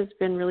networks has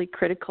been really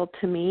critical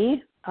to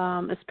me,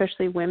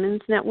 especially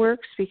women's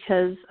networks,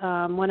 because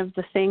one of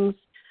the things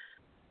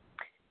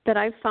that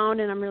I've found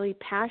and I'm really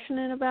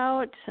passionate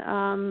about,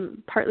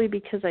 partly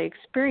because I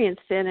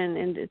experienced it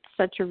and it's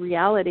such a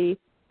reality,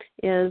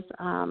 is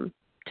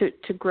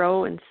to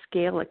grow and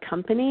scale a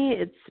company.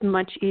 It's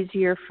much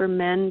easier for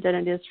men than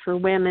it is for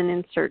women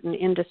in certain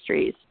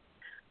industries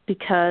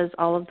because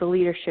all of the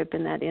leadership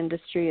in that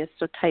industry is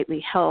so tightly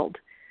held.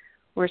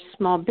 Where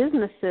small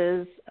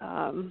businesses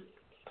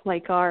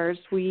like ours,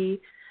 we're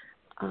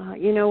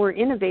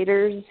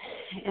innovators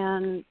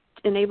and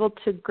able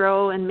to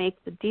grow and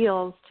make the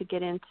deals to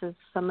get into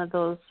some of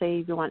those,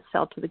 say you want to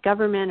sell to the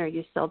government or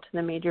you sell to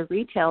the major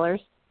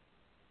retailers.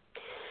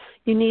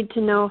 You need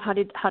to know how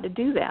to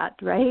do that,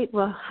 right?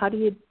 Well, how do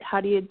you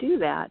do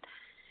that?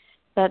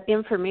 That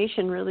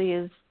information really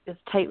is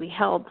tightly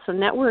held. So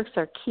networks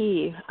are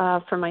key.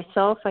 For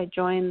myself, I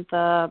joined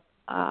the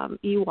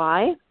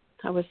EY.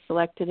 I was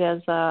selected as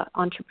a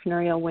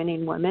entrepreneurial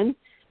winning woman,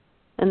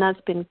 and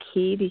that's been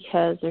key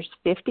because there's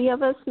 50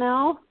 of us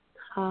now.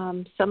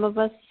 Some of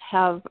us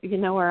are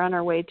on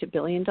our way to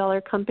billion-dollar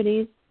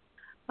companies.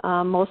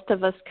 Most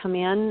of us come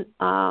in,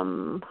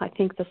 I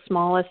think the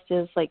smallest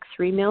is like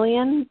 $3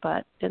 million,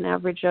 but an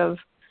average of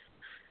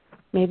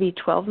maybe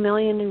 $12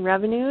 million in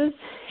revenues.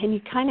 And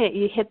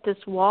you hit this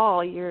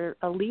wall. You're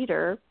a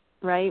leader,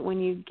 right, when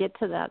you get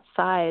to that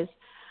size.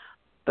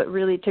 But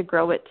really to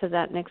grow it to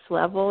that next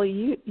level,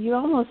 you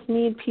almost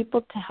need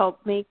people to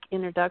help make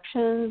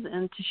introductions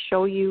and to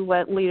show you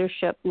what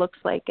leadership looks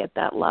like at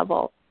that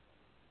level,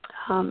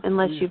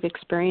 unless you've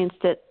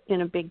experienced it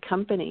in a big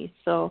company.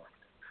 So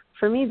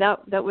for me,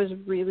 that was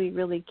really,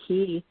 really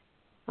key.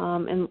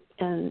 And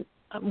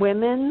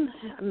women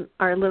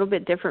are a little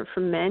bit different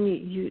from men.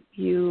 You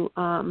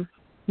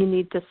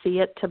need to see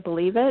it to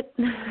believe it.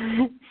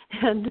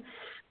 And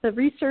the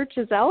research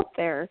is out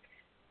there.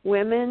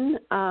 Women,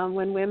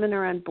 when women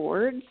are on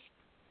boards,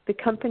 the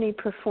company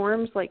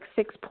performs like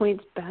 6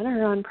 points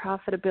better on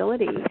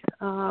profitability.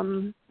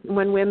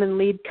 When women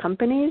lead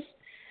companies,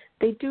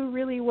 they do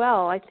really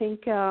well. I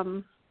think,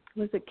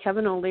 was it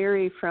Kevin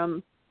O'Leary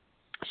from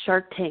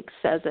Shark Tank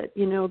says it,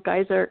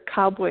 guys are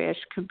cowboyish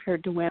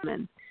compared to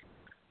women.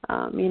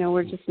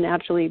 We're just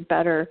naturally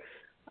better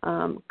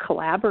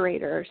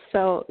collaborators.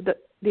 So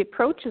the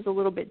approach is a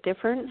little bit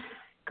different,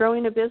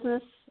 growing a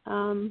business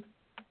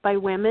by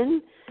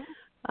women.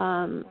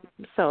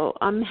 So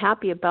I'm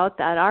happy about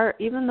that.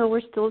 Even though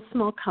we're still a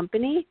small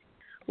company,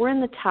 we're in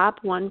the top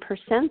 1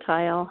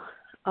 percentile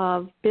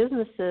of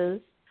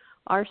businesses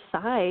our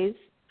size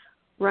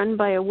run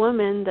by a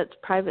woman that's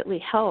privately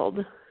held.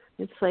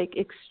 It's like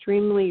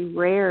extremely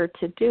rare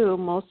to do.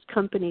 Most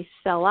companies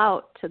sell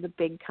out to the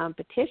big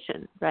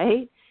competition,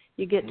 right?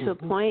 You get to a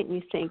point and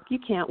you think you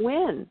can't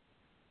win.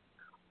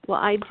 Well,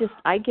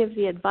 I give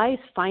the advice,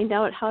 find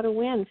out how to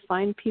win,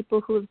 find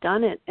people who have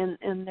done it,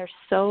 and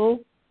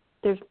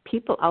there's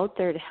people out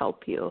there to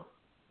help you.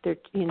 They're,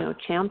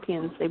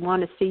 champions. They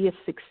want to see you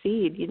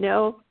succeed,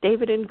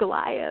 David and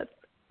Goliath.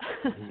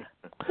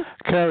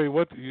 Kari,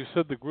 what you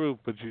said the group,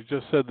 but you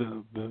just said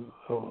the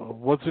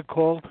what's it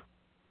called?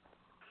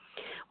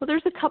 Well,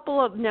 there's a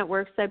couple of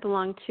networks I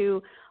belong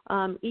to.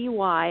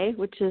 EY,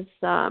 which is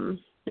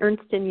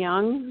Ernst &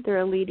 Young. They're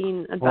a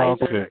leading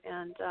advisor, okay.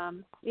 And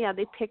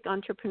they pick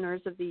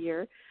Entrepreneurs of the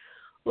Year.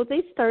 Well,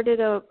 they started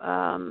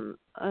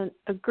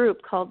a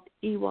group called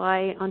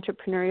EY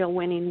Entrepreneurial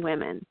Winning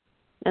Women,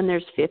 and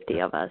there's 50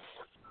 of us.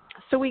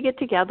 So we get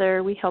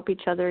together, we help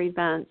each other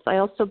events. I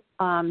also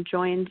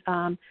joined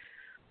the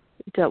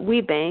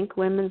WeBank,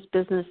 Women's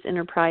Business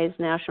Enterprise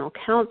National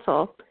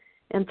Council,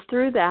 and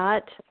through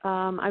that,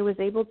 I was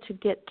able to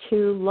get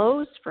to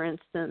Lowe's, for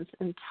instance,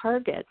 and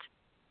Target,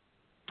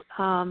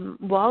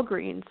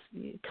 Walgreens,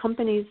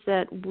 companies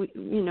that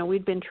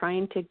we'd been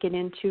trying to get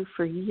into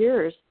for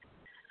years.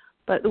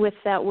 But with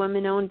that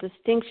women-owned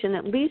distinction,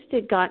 at least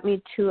it got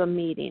me to a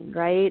meeting,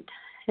 right?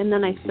 And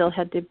then I still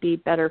had to be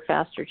better,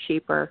 faster,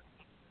 cheaper,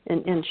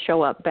 and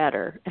show up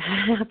better,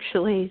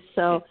 actually.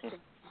 So,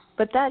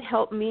 but that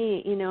helped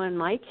me, in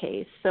my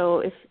case.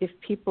 So if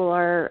people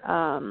are,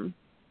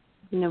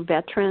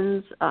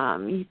 veterans,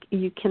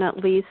 you can at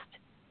least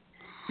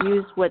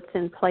use what's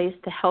in place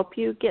to help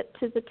you get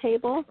to the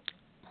table.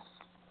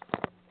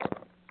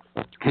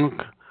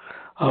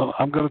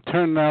 I'm going to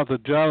turn now to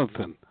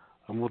Jonathon,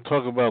 and we'll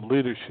talk about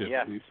leadership.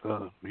 Yes.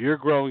 You're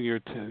growing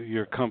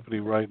your company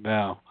right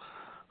now.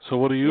 So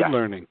what are you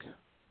learning?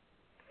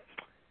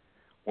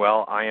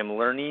 Well, I am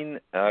learning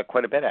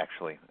quite a bit,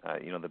 actually.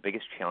 The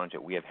biggest challenge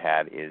that we have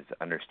had is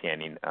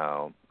understanding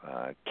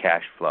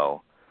cash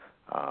flow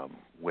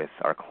with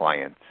our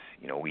clients.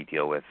 We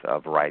deal with a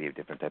variety of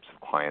different types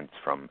of clients,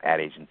 from ad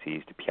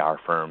agencies to PR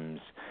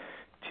firms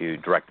to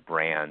direct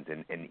brands,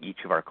 and each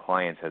of our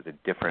clients has a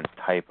different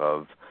type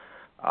of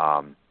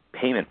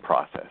payment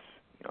process.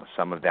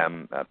 Some of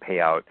them pay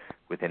out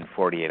within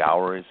 48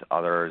 hours.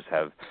 Others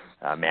have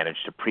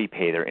managed to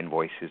prepay their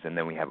invoices, and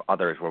then we have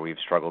others where we've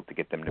struggled to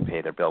get them to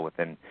pay their bill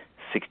within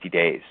 60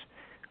 days.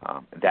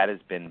 That has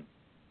been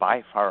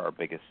by far our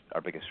biggest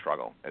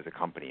struggle as a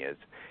company. Is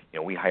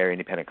we hire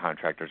independent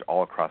contractors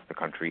all across the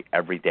country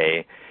every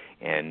day,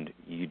 and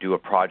you do a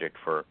project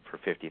for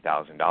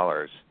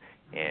 $50,000,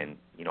 and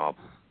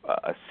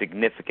a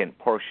significant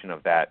portion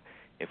of that,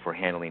 if we're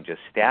handling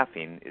just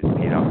staffing, is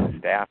paid out to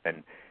staff.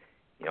 And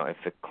if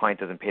the client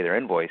doesn't pay their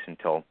invoice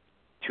until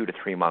 2 to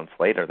 3 months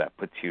later, that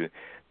puts you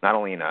not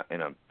only in a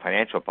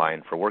financial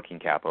bind for working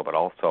capital, but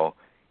also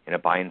in a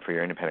bind for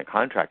your independent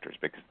contractors,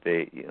 because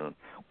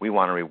we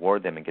want to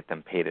reward them and get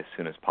them paid as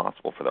soon as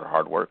possible for their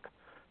hard work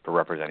for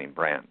representing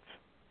brands.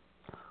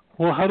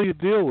 Well, how do you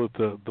deal with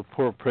the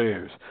poor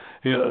payers?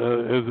 Is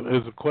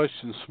a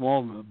question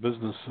small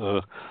business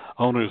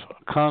owners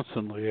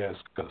constantly ask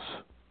us.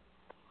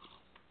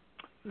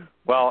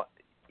 Well,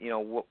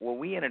 what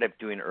we ended up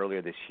doing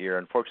earlier this year,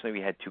 unfortunately,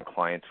 we had 2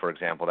 clients, for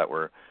example, that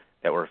were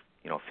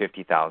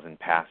 $50,000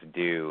 past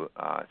due,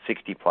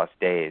 60 plus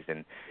days,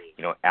 and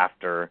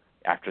after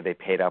they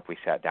paid up, we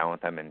sat down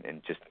with them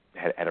and just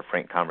had a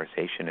frank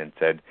conversation and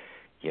said,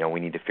 we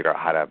need to figure out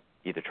how to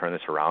either turn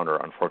this around, or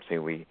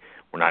unfortunately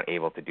we're not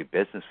able to do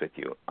business with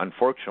you.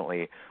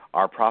 Unfortunately,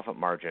 our profit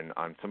margin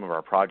on some of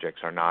our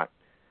projects are not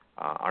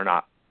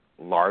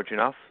large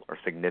enough or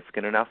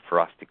significant enough for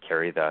us to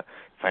carry the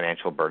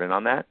financial burden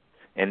on that.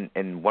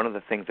 And one of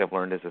the things I've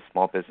learned as a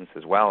small business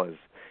as well is,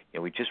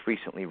 we just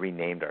recently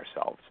renamed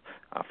ourselves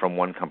from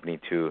one company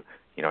to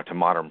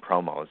Modern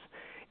Promos.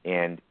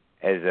 And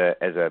as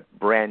a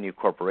brand new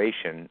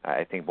corporation,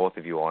 I think both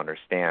of you will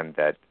understand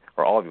that,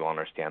 or all of you will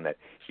understand that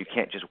you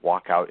can't just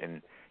walk out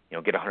and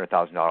get a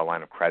 $100,000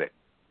 line of credit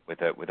with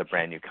a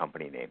brand new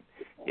company name.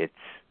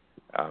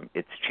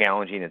 It's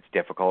challenging, it's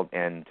difficult,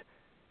 and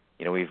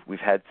we've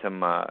had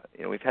some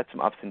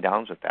ups and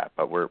downs with that,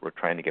 but we're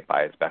trying to get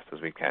by as best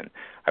as we can.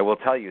 I will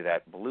tell you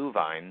that Blue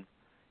Vine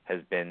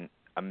has been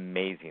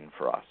amazing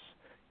for us.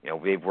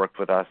 They've worked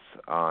with us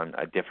on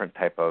a different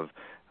type of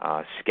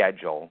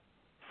schedule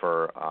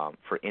for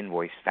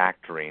invoice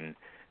factoring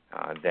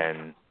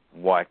than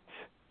what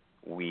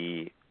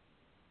they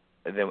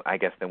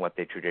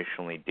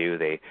traditionally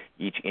do.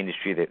 Each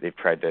industry they've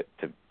tried to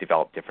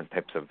develop different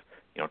types of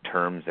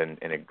terms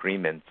and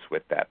agreements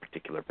with that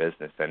particular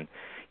business. And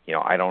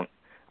I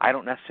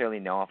don't necessarily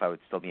know if I would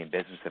still be in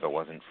business if it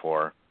wasn't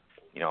for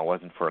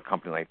a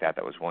company like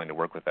that was willing to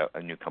work with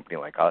a new company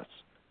like us.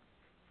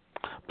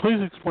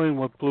 Please explain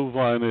what Blue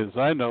Vine is.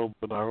 I know,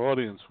 but our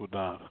audience would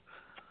not.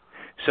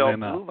 So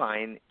Blue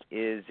Vine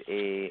is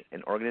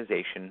an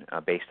organization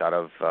based out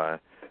of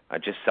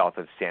just south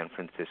of San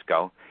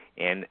Francisco,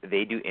 and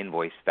they do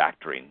invoice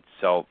factoring.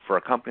 So for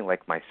a company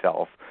like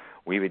myself,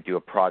 we would do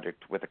a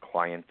project with a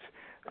client.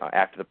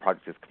 After the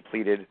project is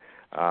completed,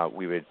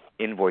 we would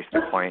invoice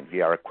the client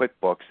via our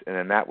QuickBooks, and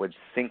then that would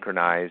sync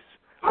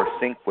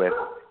with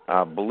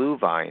Blue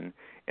Vine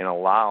and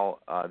allow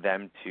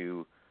them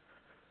to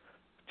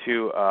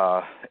to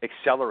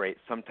accelerate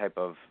some type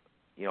of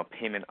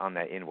payment on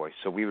that invoice.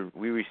 So we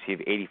receive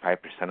 85%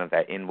 of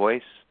that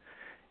invoice,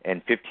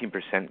 and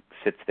 15%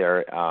 sits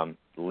there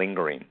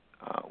lingering.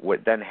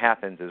 What then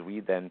happens is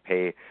we then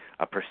pay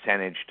a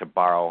percentage to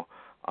borrow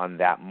on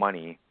that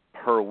money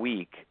per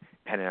week,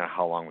 depending on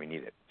how long we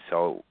need it.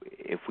 So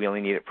if we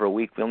only need it for a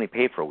week, we only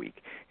pay for a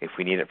week. If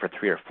we need it for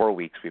 3 or 4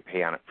 weeks, we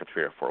pay on it for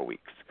 3 or 4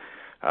 weeks.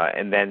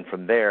 And then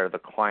from there, the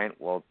client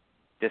will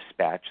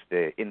dispatch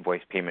the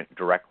invoice payment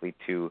directly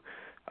to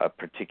a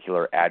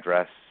particular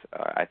address.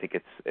 I think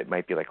it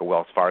might be like a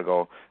Wells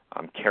Fargo,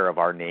 care of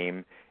our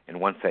name. And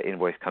once that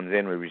invoice comes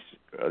in,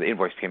 the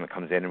invoice payment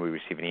comes in, and we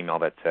receive an email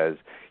that says,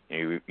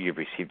 you've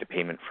received a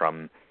payment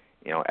from,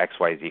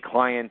 XYZ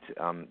client.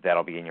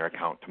 That'll be in your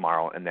account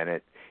tomorrow, and then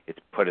it's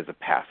put as a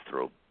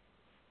pass-through.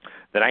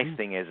 The nice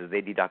thing is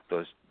they deduct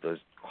those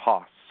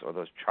costs or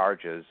those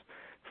charges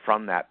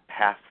from that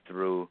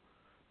pass-through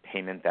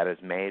payment that is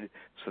made,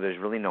 so there's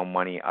really no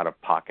money out of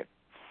pocket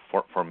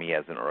for me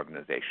as an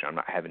organization. I'm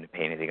not having to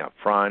pay anything up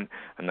front.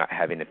 I'm not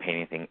having to pay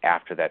anything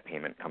after that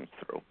payment comes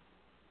through.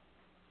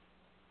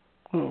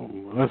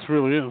 Oh, that's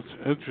really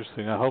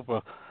interesting. I hope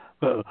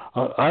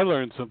I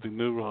learned something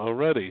new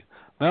already.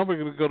 Now we're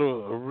going to go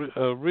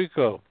to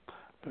Rico.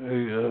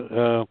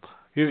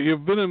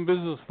 You've been in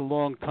business a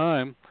long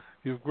time.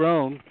 You've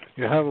grown.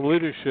 You have a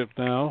leadership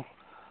now.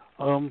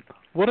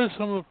 What are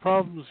some of the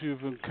problems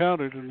you've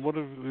encountered, and what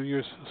are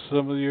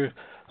some of your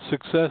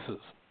successes?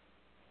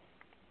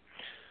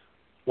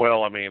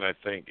 Well, I mean, I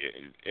think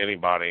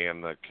anybody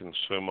in the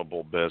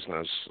consumable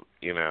business,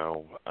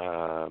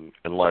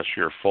 unless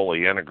you're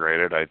fully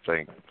integrated, I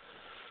think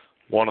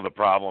one of the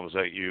problems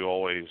that you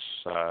always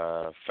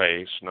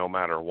face, no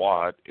matter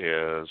what,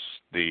 is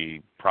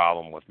the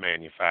problem with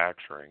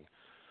manufacturing.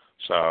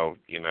 So,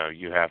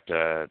 you have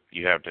to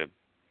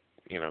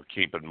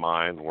keep in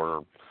mind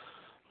we're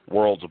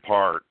worlds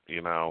apart,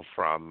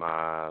 from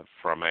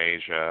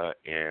Asia,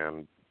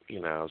 and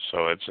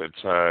so it's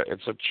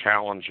a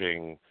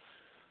challenging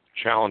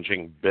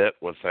bit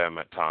with them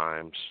at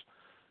times,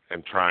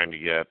 and trying to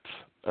get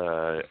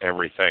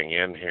everything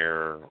in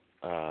here,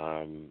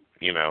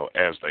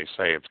 as they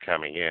say it's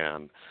coming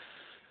in.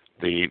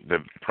 The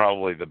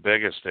probably the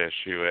biggest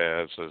issue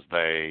is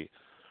they,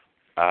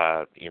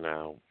 a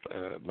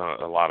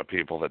lot of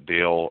people that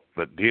deals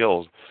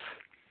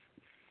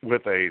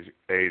with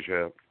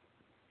Asia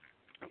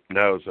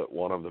knows that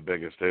one of the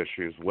biggest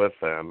issues with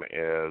them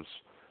is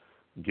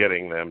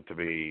getting them to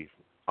be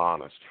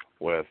honest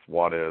with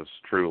what is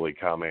truly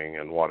coming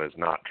and what is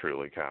not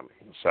truly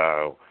coming.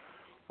 So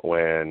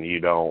when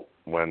they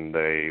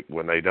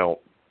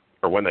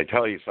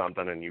tell you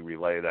something and you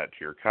relay that to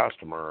your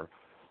customer,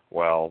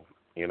 well,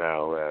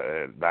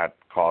 that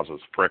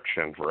causes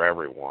friction for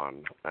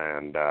everyone,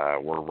 and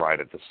we're right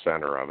at the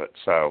center of it.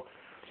 So,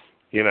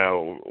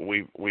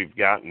 we've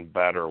gotten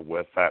better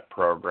with that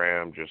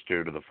program just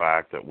due to the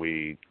fact that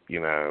we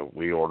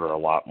order a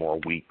lot more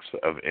weeks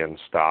of in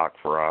stock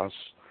for us.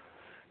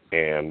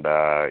 And,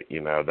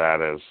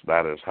 that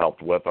has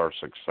helped with our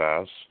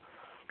success.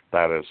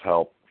 That has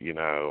helped,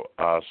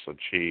 us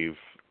achieve,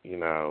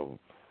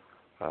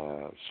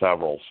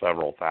 several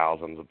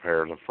thousands of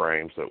pairs of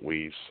frames that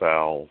we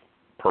sell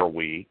per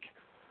week.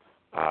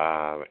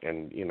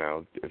 And,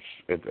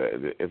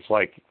 it's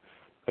like,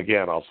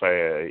 again, I'll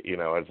say,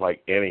 it's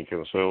like any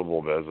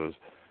consumable business.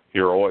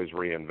 You're always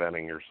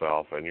reinventing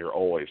yourself, and you're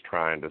always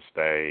trying to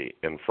stay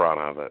in front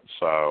of it.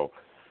 So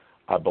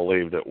I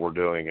believe that we're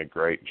doing a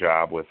great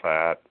job with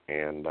that,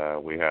 and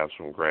we have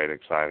some great,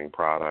 exciting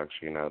products,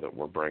 that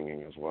we're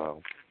bringing as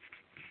well.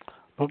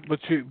 But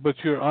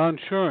you're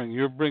onshoring.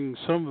 You're bringing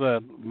some of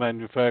that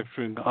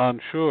manufacturing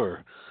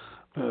onshore.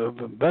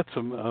 That's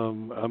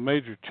a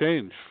major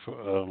change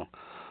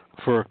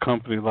for a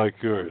company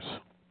like yours.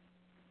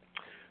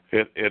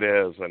 It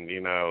is, and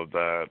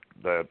the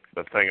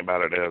thing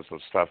about it is the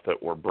stuff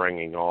that we're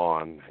bringing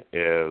on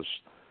is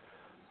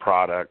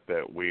product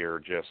that we are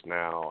just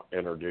now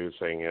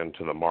introducing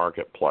into the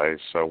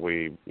marketplace. So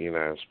we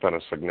spent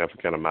a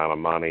significant amount of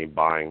money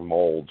buying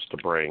molds to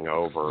bring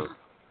over,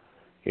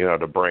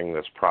 to bring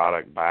this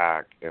product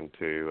back and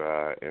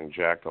to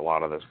inject a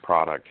lot of this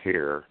product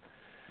here.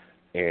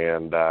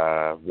 And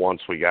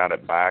once we got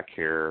it back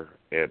here,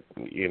 again,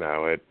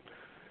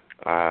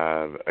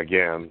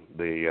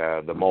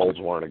 the molds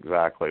weren't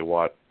exactly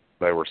what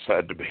they were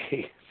said to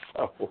be.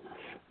 So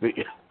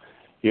the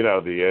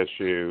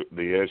issue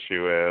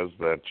is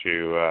that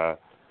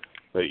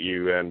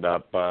you end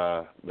up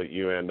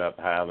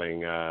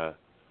having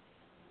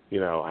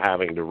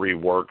having to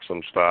rework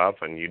some stuff,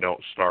 and you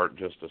don't start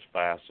just as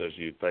fast as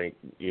you think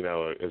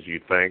or as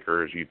you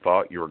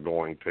thought you were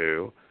going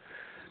to.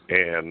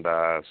 And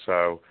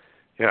so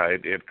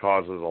it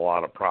causes a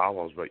lot of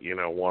problems, but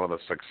one of the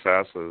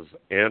successes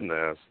in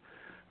this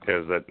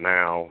is that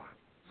now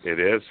it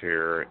is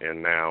here,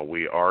 and now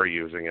we are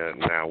using it, and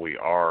now we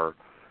are,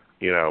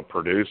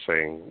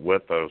 producing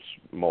with those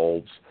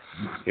molds.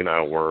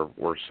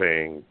 We're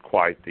seeing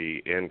quite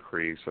the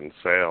increase in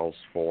sales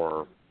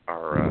for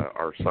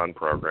our Sun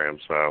program.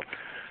 So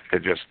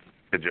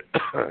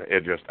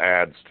it just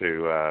adds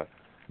to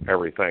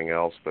everything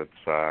else that's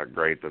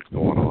great that's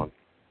going on.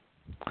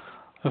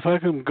 If I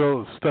can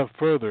go a step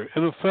further,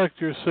 in effect,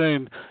 you're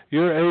saying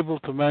you're able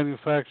to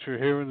manufacture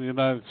here in the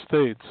United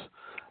States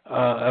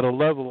at a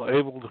level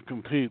able to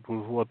compete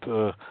with what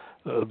the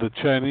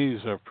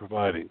Chinese are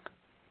providing.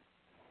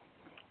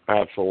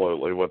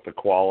 Absolutely, with the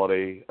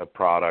quality of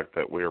product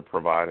that we are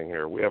providing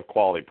here. We have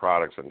quality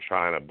products in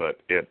China, but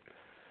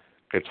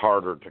it's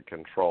harder to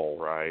control,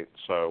 right?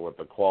 So with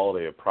the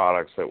quality of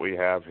products that we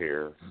have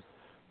here,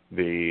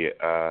 the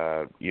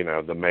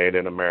the Made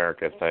in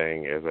America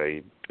thing is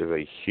a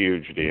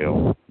huge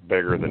deal,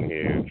 bigger than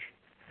huge,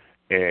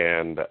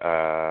 and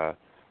the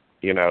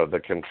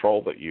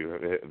control that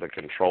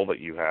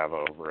you have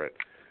over it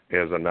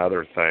is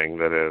another thing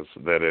that is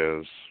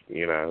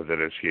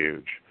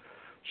huge.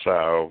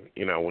 So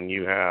when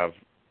you have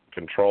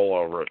control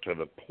over it to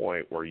the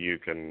point where you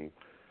can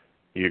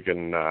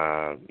in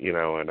a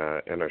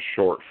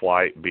short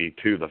flight be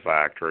to the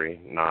factory,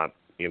 not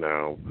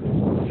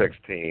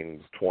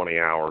 16, 20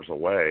 hours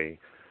away.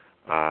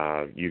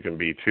 You can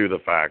be to the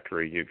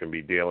factory. You can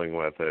be dealing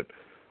with it.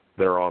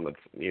 They're on the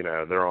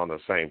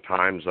same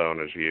time zone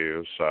as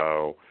you,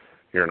 so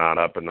you're not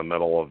up in the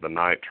middle of the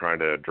night trying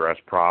to address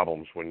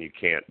problems when you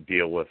can't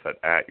deal with it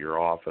at your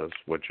office,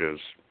 which is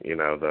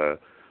the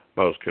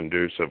most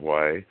conducive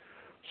way.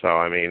 So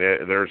I mean,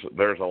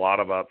 there's a lot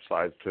of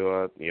upsides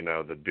to it.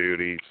 The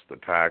duties, the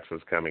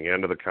taxes coming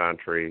into the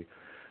country,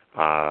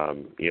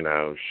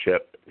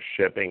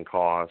 shipping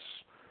costs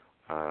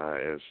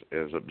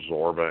is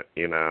absorbent,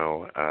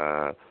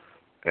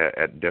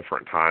 at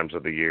different times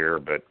of the year.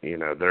 But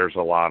there's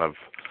a lot of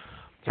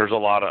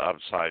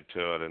upside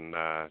to it, and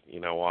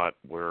you know what,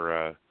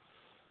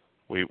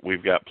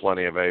 we've got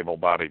plenty of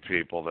able-bodied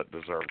people that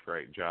deserve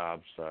great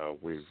jobs, so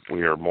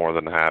we are more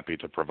than happy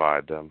to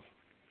provide them.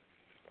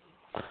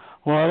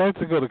 Well, I'd like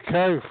to go to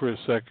Kari for a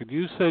second.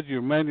 You said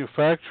your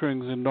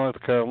manufacturing's in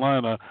North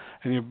Carolina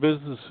and your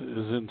business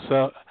is in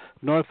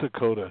North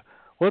Dakota.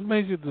 What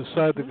made you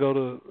decide to go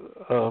to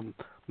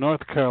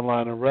North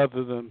Carolina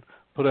rather than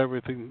put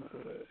everything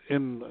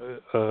in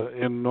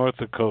North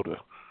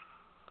Dakota?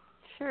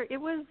 Sure,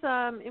 it was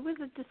a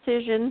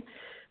decision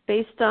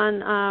based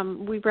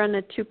on we run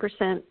a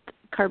 2%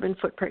 carbon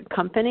footprint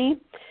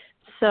company.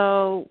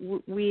 So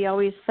we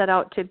always set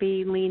out to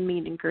be lean,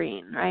 mean, and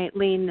green, right?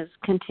 Lean is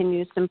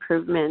continuous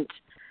improvement.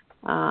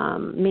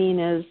 Mean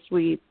is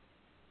we,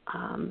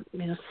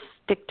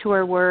 stick to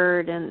our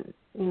word and,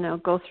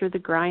 go through the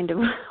grind of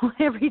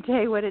every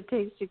day what it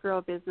takes to grow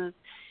a business.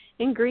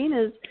 And green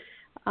is,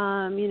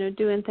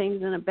 doing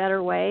things in a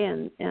better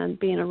way and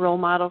being a role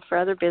model for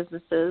other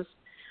businesses.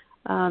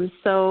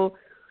 So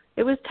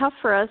it was tough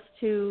for us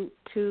to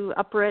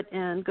uproot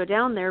and go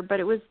down there, but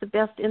it was the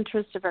best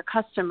interest of our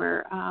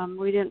customer.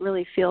 We didn't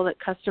really feel that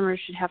customers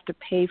should have to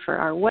pay for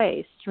our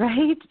waste,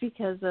 right?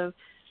 Because of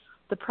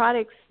the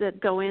products that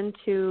go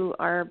into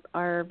our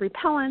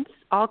repellents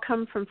all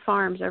come from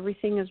farms.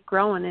 Everything is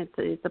grown.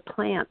 It's a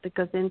plant that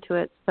goes into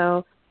it.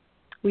 So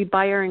we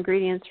buy our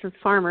ingredients from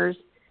farmers,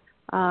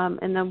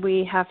 and then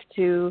we have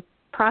to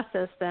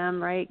process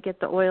them, right, get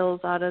the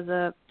oils out of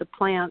the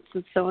plants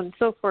and so on and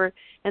so forth,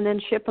 and then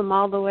ship them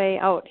all the way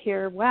out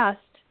here west,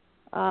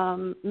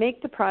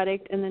 make the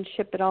product, and then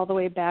ship it all the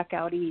way back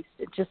out east.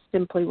 It just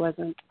simply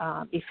wasn't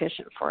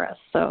efficient for us.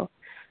 So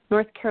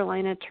North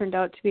Carolina turned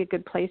out to be a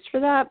good place for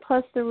that.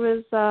 Plus there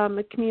was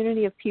a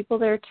community of people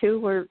there, too,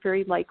 who were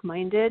very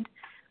like-minded.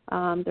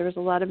 There was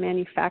a lot of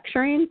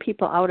manufacturing,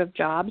 people out of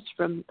jobs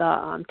from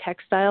the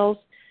textiles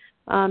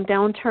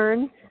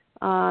downturn.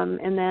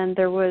 And then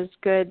there was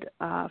good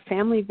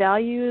family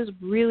values,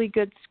 really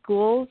good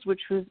schools,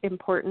 which was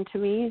important to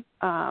me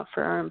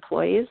for our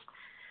employees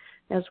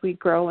as we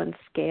grow and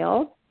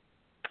scale.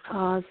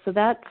 So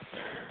that's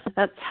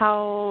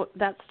how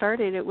that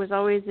started. It was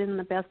always in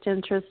the best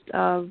interest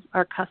of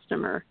our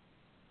customer,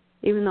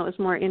 even though it was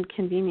more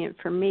inconvenient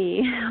for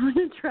me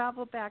to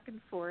travel back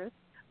and forth.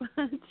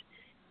 But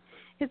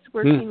it's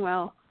working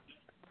well.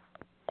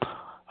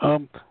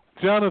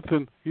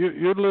 Jonathan,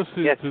 you're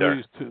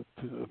listening to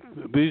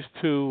these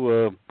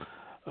two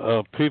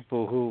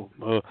people who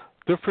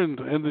different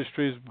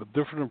industries but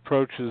different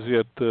approaches.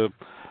 Yet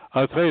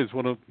I'll tell you,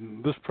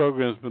 this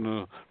program has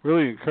been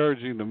really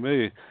encouraging to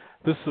me.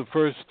 This is the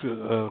first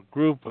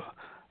group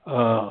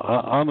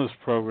on this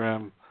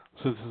program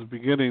since the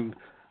beginning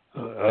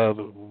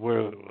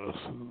where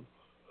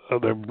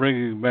they're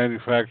bringing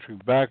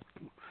manufacturing back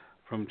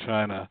from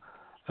China,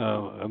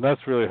 and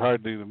that's really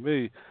heartening to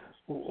me.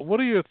 What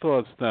are your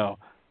thoughts now?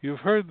 You've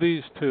heard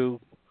these two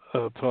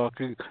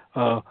talking.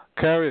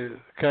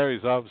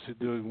 Kari's obviously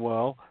doing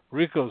well.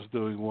 Rico's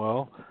doing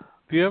well.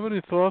 Do you have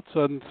any thoughts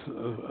on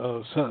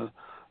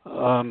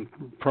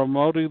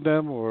promoting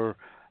them, or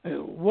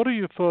what are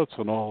your thoughts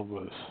on all of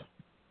this?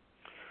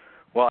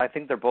 Well, I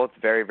think they're both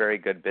very, very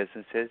good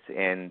businesses,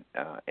 and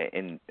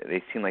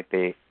they seem like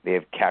they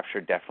have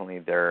captured definitely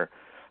their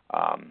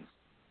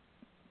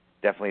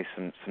definitely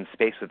some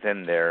space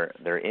within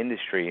their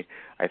industry.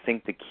 I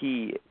think the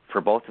key for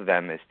both of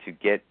them is to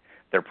get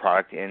their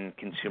product in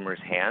consumers'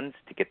 hands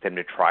to get them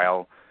to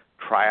trial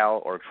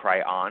or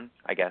try on,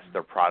 I guess,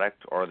 their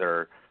product or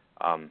their,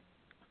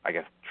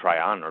 try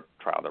on or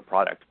trial their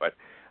product. But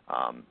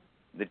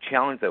the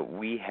challenge that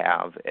we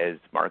have as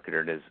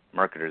marketers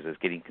is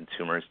getting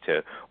consumers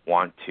to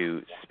want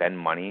to spend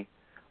money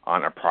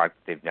on a product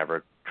they've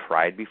never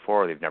tried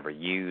before, or they've never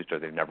used, or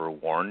they've never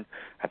worn.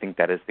 I think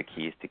that is the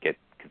key, is to get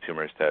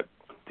consumers to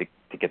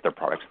get their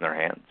products in their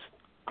hands.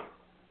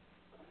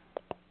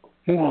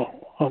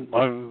 Well,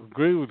 I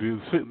agree with you.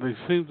 They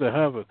seem to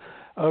have it.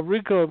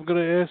 Rico, I'm going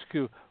to ask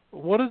you,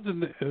 what is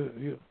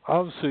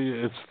obviously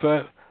it's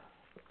that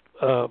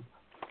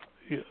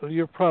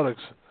your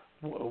products.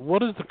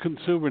 What is the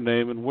consumer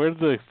name, and where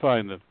do they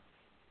find it?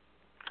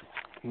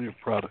 Your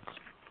products.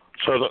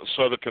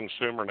 So the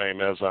consumer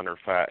name is under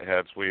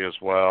Fatheadz. We as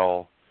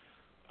well,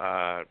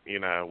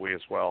 we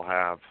as well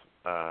have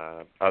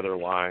other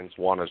lines.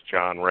 One is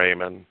John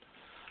Raymond,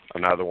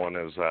 another one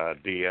is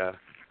Dia,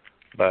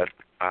 but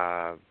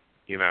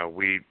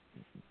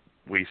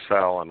we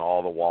sell in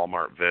all the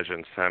Walmart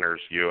Vision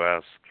Centers,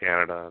 U.S.,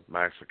 Canada,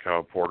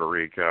 Mexico, Puerto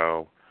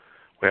Rico.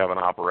 We have an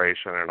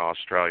operation in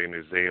Australia,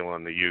 New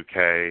Zealand, the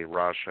UK,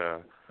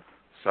 Russia.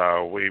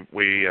 So we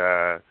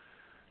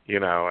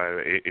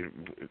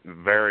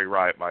very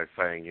right by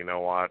saying, you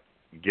know what,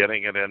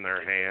 getting it in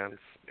their hands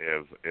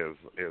is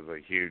a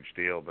huge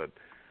deal. But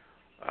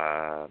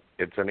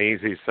it's an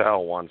easy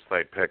sell once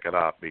they pick it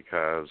up,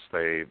 because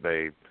they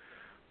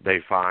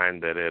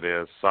find that it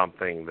is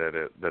something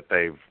that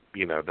they've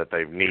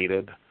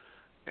needed,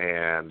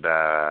 and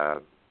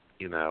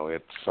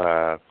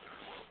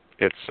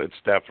it's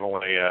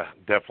definitely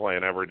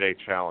an everyday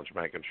challenge,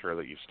 making sure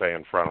that you stay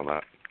in front of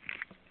that.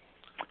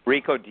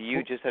 Rico, do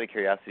you, just out of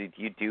curiosity,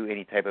 do you do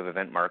any type of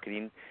event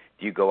marketing?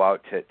 Do you go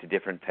out to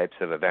different types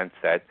of events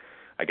that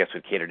I guess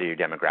would cater to your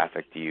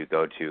demographic? Do you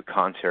go to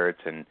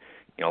concerts and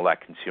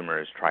let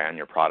consumers try on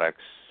your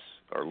products,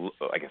 or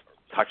I guess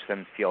touch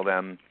them, feel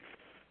them,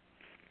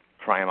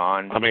 try them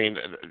on? The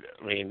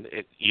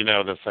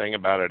thing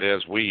about it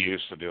is, we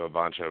used to do a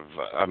bunch of,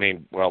 let me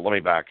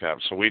back up.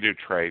 So we do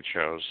trade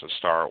shows to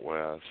start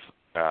with,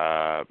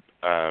 but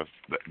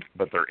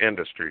they're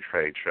industry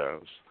trade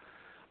shows.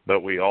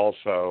 But we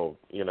also,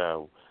 in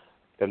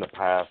the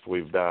past,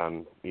 we've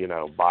done,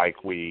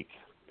 Bike Week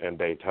in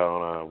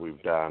Daytona.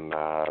 We've done,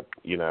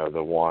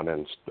 the one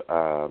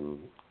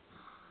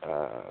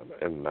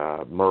in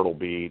Myrtle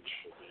Beach.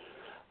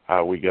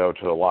 We go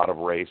to a lot of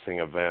racing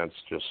events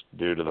just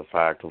due to the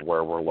fact of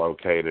where we're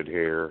located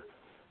here.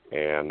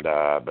 And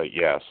but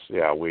yes,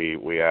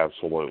 we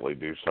absolutely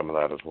do some of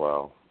that as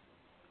well.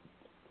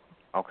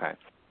 Okay.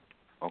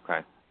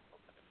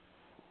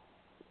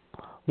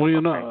 Well,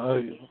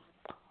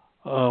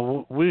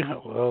 we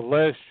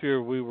last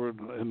year we were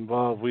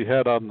involved. We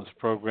had on this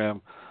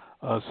program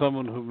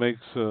someone who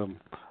makes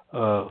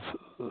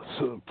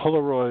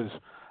Polaroid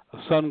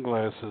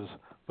sunglasses,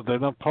 but they're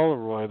not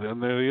Polaroid,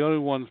 and they're the only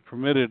ones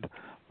permitted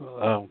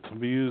to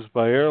be used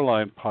by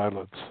airline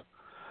pilots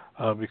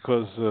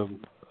because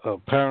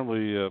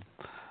apparently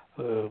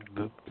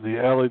the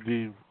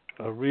LED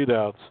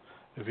readouts,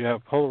 if you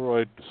have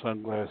Polaroid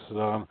sunglasses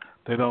on,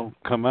 they don't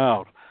come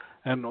out.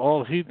 And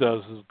all he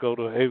does is go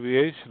to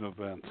aviation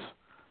events,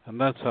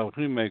 and that's how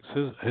he makes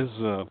his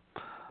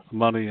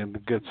money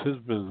and gets his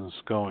business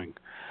going.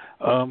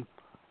 Have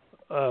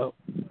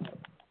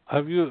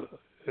you?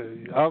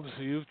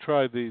 Obviously, you've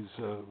tried these,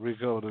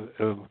 Rico.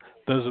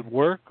 Does it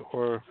work,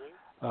 or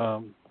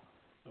do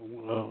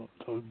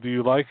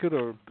you like it,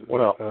 or do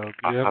you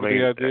have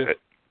any idea?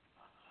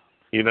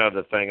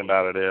 The thing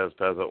about it is,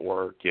 does it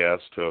work? Yes,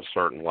 to a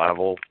certain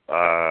level.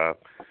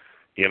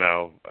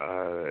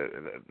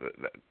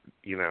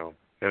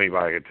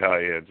 Anybody could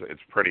tell you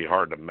it's pretty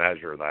hard to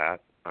measure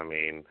that.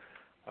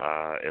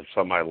 If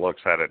somebody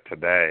looks at it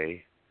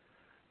today,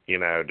 do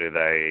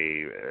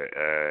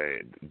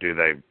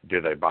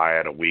they buy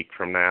it a week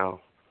from now?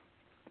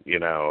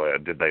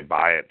 Did they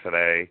buy it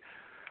today?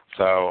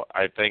 So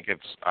I think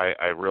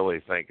I really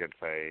think it's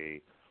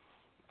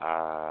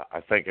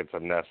a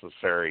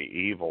necessary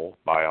evil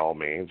by all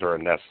means, or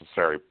a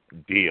necessary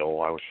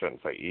deal. I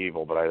shouldn't say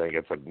evil, but I think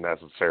it's a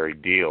necessary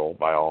deal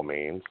by all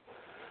means.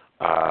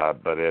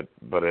 But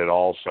it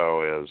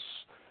also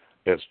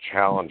is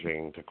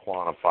challenging to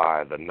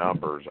quantify the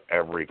numbers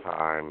every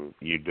time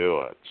you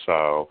do it.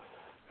 So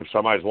if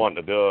somebody's wanting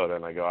to do it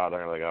and they go out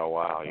there and they go,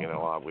 wow, you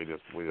know what, we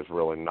just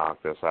really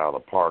knocked this out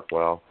of the park.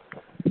 Well,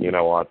 you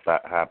know what,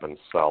 that happens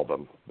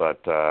seldom, but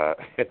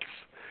it's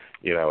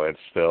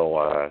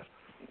still.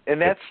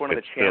 And that's one of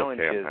the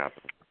challenges.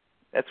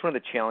 That's one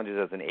of the challenges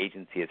as an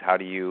agency, is how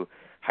do you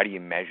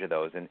measure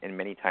those? And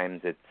many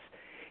times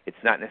it's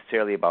not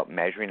necessarily about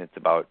measuring. It's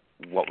about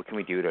what can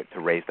we do to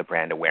raise the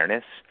brand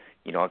awareness.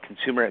 A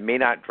consumer, it may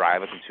not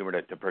drive a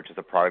consumer to purchase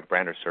a product,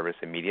 brand, or service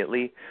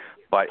immediately,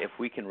 but if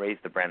we can raise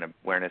the brand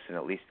awareness and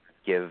at least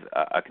give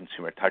a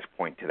consumer touch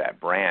point to that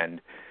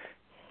brand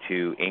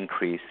to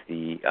increase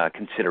the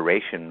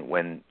consideration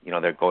when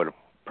they go to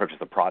purchase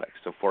the product.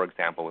 So, for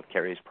example, with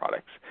Kari's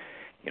products,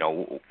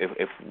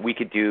 if we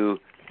could do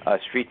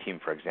street team,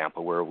 for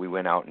example, where we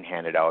went out and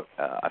handed out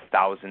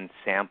 1,000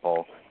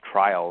 sample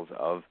trials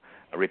of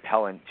a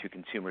repellent to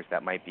consumers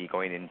that might be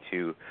going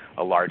into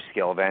a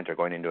large-scale event or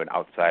going into an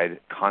outside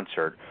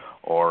concert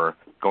or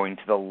going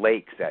to the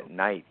lakes at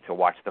night to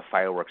watch the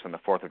fireworks on the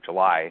 4th of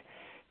July.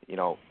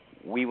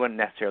 We wouldn't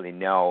necessarily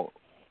know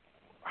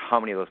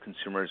how many of those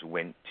consumers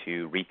went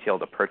to retail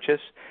to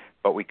purchase,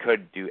 but we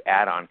could do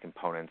add-on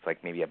components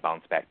like maybe a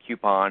bounce-back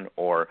coupon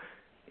or,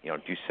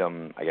 do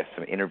some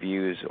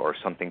interviews or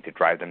something to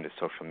drive them to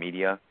social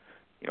media.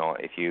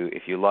 If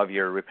you love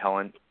your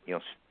repellent,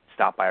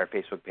 stop by our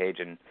Facebook page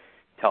and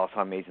tell us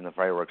how amazing the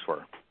fireworks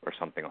were or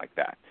something like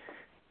that.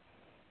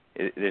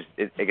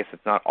 I guess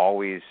it's not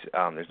always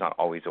there's not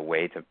always a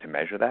way to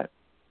measure that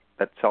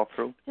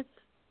sell-through.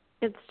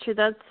 It's true.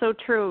 That's so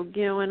true.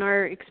 In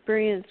our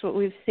experience, what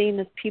we've seen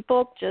is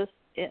people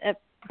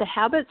the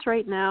habits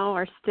right now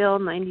are still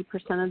 90%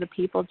 of the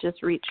people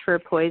just reach for a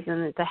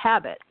poison. It's a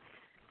habit.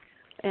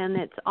 And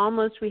it's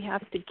almost we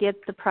have to get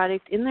the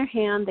product in their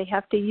hand. They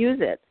have to use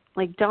it.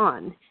 Like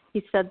Don,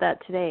 he said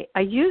that today.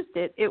 I used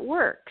it. It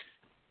works.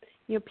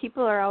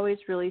 People are always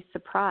really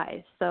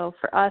surprised. So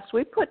for us,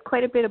 we put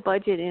quite a bit of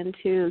budget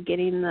into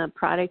getting the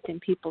product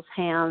in people's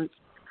hands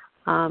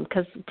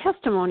because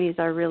testimonies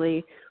are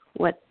really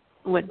what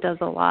does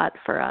a lot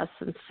for us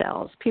and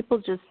sells.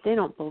 People they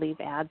don't believe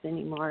ads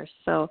anymore.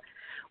 So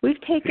we've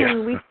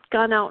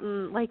gone out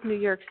in like New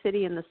York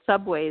City in the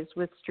subways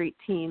with street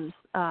teams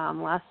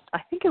I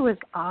think it was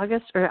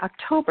August or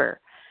October.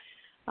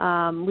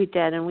 We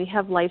did, and we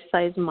have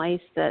life-size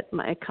mice that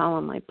I call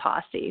them my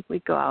posse. We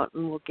go out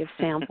and we'll give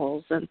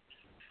samples, and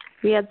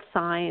we had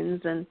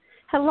signs and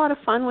had a lot of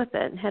fun with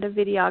it and had a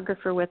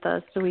videographer with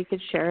us so we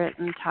could share it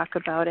and talk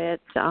about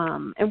it.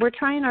 And we're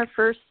trying our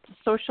first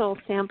social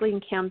sampling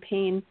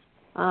campaign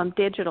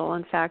digital.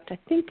 In fact, I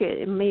think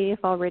it may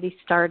have already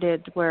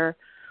started where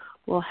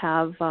we'll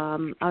have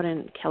out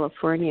in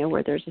California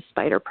where there's a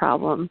spider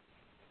problem,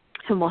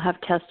 and we'll have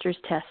testers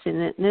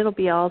testing it, and it'll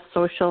be all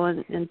social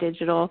and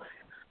digital.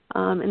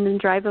 And then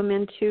drive them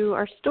into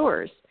our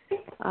stores.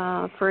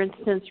 For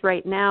instance,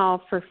 right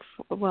now,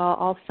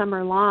 all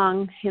summer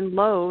long in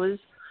Lowe's,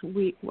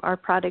 our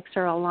products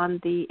are all on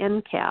the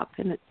end cap,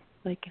 and it's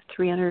like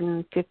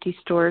 350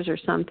 stores or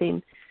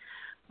something.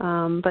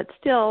 But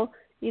still,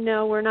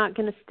 we're not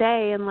going to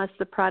stay unless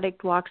the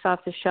product walks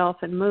off the shelf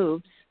and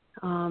moves.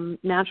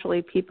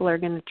 Naturally, people are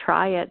going to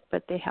try it,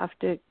 but there has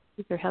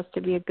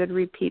to be a good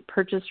repeat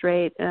purchase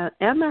rate,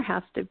 and there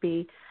has to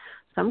be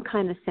some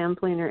kind of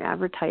sampling or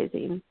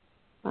advertising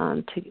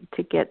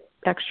to get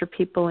extra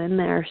people in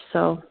there.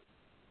 So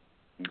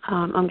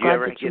I'm glad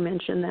that you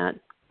mentioned that.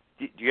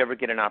 Do you ever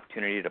get an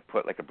opportunity to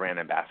put like a brand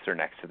ambassador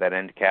next to that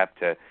end cap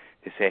to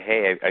say,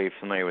 hey, are you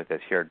familiar with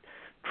this? Here,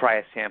 try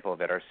a sample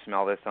of it or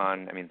smell this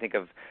on. I mean, think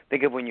of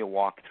when you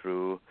walk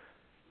through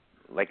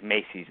like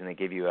Macy's and they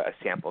give you a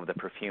sample of the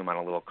perfume on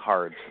a little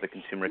card so the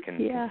consumer can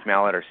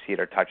smell it or see it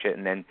or touch it,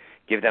 and then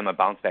give them a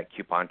bounce-back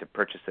coupon to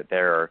purchase it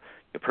there, or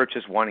you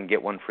purchase one and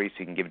get one free so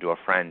you can give it to a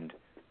friend.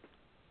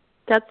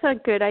 That's a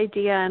good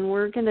idea, and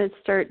we're going to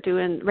start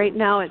doing, right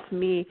now it's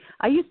me.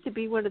 I used to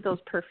be one of those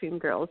perfume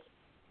girls,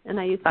 and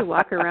I used to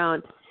walk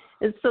around.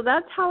 And so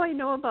that's how I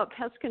know about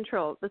pest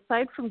control.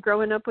 Aside from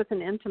growing up with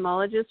an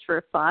entomologist for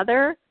a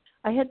father,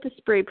 I had to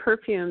spray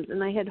perfumes,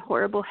 and I had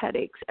horrible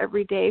headaches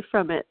every day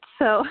from it.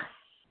 So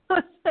I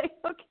was like,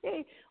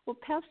 okay, well,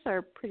 pests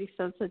are pretty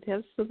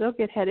sensitive, so they'll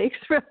get headaches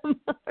from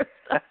other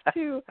stuff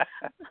too.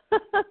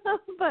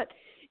 But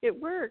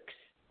it works.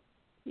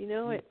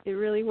 It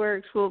really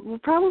works. We'll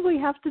probably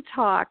have to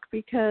talk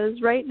because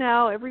right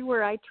now,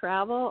 everywhere I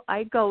travel,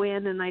 I go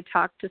in and I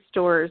talk to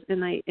stores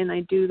and I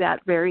do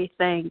that very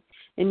thing.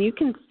 And you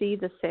can see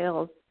the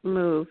sales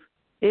move.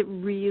 It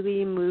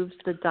really moves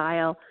the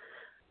dial.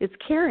 It's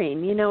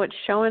carrying. It's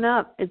showing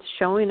up. It's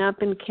showing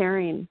up and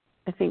carrying.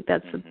 I think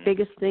that's the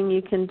biggest thing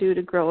you can do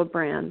to grow a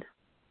brand.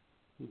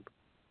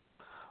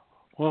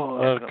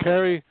 Well,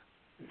 Kari,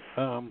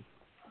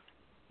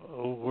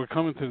 we're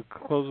coming to the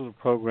close of the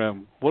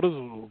program. What is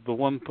the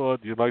one thought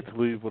you'd like to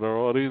leave with our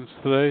audience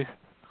today?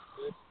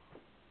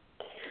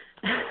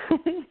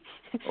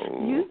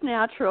 Use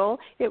natural.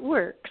 It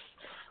works.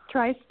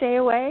 Try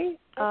StayWay.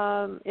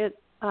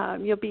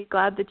 You'll be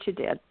glad that you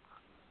did.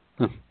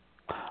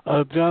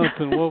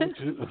 Jonathon, what would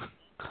you...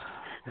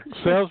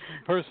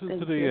 Salesperson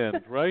to the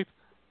end, right?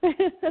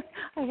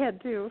 I had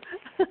to.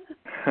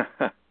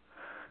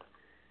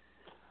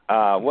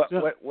 What?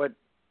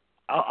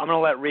 I'm going to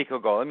let Rico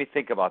go. Let me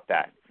think about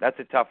that. That's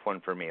a tough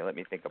one for me. Let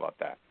me think about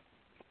that.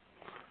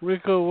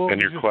 Rico,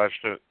 and your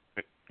question?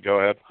 Go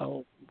ahead.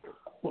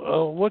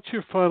 What's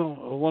your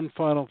one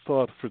final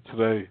thought for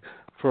today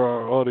for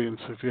our audience?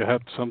 If you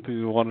had something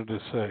you wanted to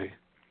say.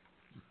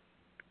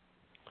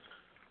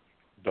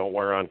 Don't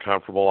wear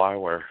uncomfortable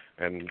eyewear.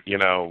 And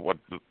the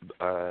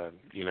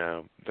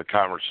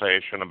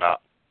conversation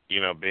about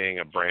being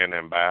a brand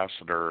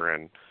ambassador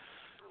and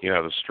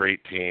the street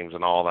teams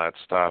and all that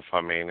stuff.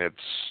 I mean, it's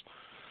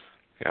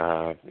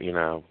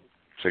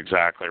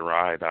exactly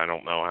right. I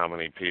don't know how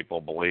many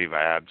people believe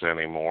ads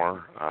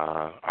anymore.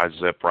 I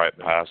zip right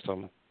past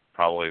them,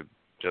 probably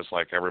just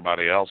like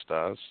everybody else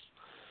does.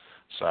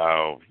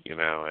 So,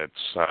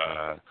 it's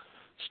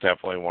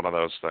definitely one of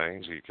those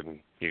things. You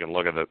can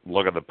look at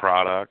the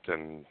product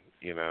and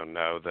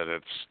know that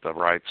it's the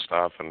right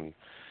stuff, and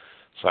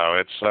so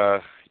it's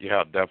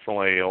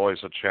definitely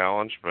always a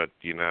challenge. But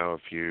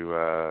if you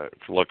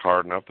look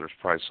hard enough, there's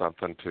probably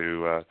something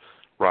to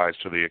rise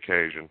to the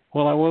occasion.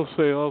 Well, I will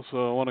say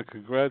also, I want to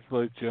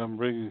congratulate you on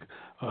bringing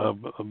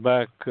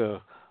back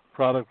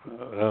product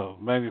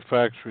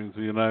manufacturing to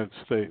the United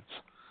States.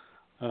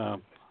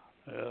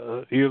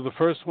 You're the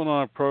first one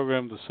on our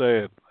program to say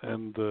it,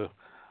 and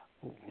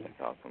that's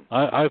awesome.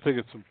 I think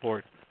it's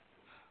important.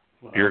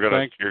 You're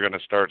gonna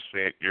start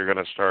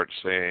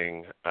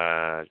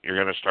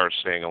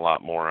seeing a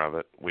lot more of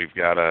it. We've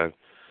got a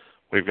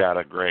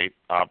great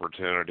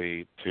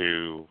opportunity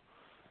to,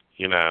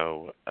 we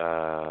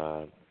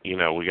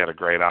got a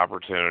great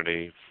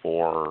opportunity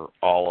for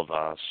all of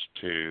us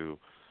to,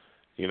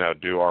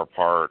 do our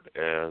part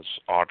as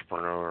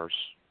entrepreneurs,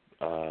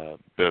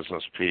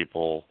 business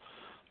people,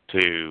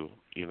 to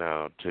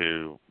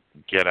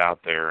get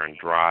out there and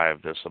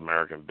drive this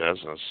American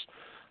business.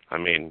 I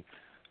mean,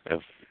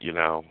 if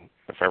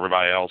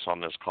everybody else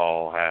on this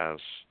call has,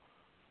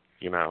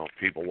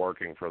 people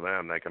working for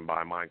them, they can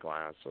buy my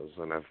glasses.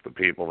 And if the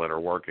people that are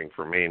working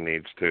for me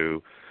needs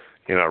to,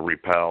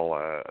 repel,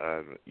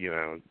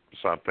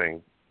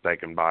 something, they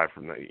can buy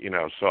from the,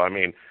 So I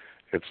mean,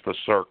 it's the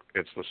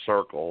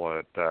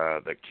circle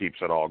that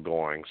keeps it all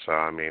going. So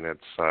I mean,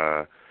 it's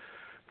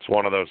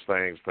one of those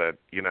things that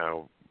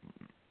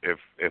if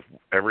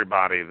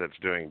everybody that's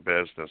doing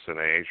business in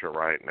Asia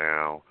right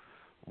now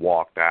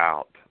walked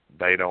out,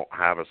 they don't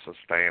have a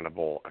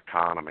sustainable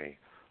economy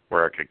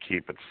where it could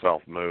keep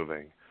itself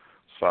moving.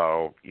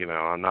 So,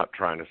 I'm not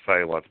trying to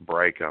say let's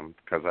break them,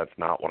 because that's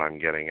not what I'm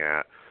getting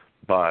at.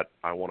 But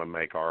I want to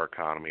make our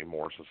economy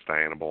more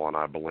sustainable, and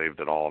I believe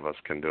that all of us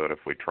can do it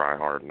if we try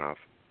hard enough.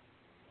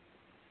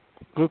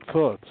 Good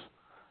thoughts.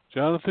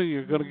 Jonathan,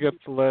 you're going to get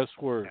the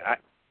last word.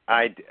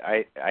 I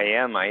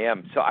am.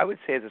 So I would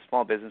say, as a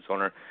small business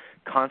owner,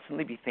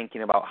 constantly be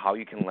thinking about how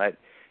you can let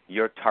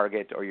your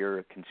target or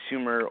your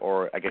consumer,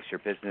 or I guess your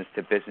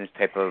business-to-business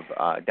type of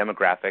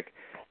demographic,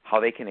 how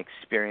they can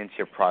experience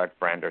your product,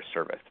 brand, or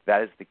service.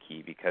 That is the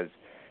key, because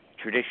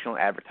traditional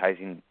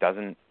advertising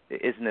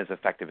isn't as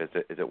effective as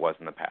it was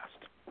in the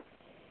past.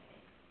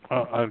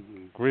 I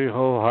agree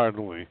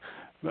wholeheartedly.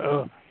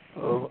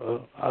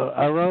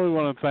 I really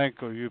want to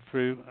thank you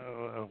three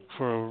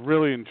for a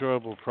really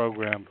enjoyable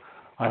program.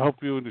 I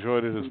hope you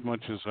enjoyed it as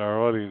much as our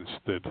audience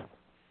did.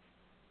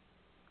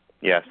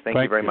 Yes, thank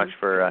you very much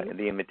for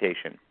the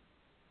invitation.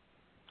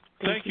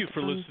 Thank you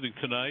for listening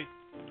tonight.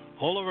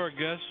 All of our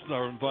guests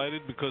are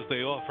invited because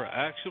they offer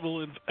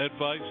actionable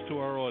advice to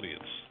our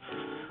audience.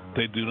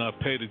 They do not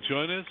pay to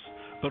join us,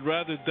 but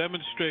rather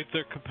demonstrate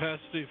their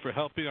capacity for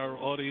helping our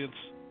audience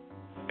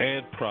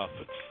add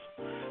profits.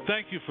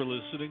 Thank you for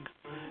listening,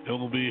 and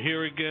we'll be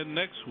here again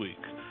next week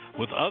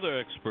with other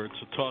experts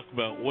to talk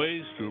about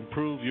ways to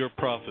improve your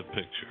profit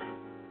picture.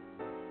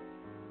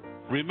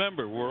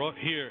 Remember, we're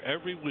here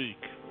every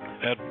week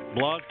at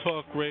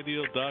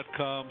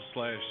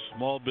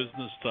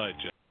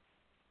blogtalkradio.com/smallbusinessdigest.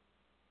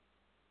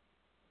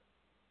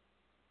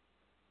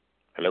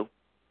 Hello?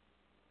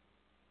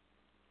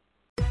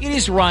 It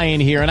is Ryan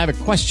here, and I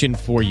have a question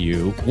for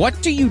you.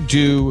 What do you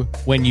do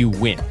when you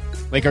win?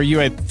 Like, are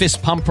you a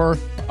fist pumper,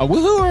 a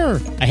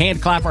woohooer, a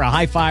hand clapper, a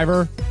high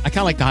fiver? I kind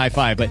of like the high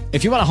five, but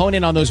if you want to hone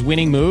in on those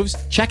winning moves,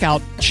 check out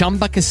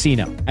Chumba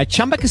Casino. At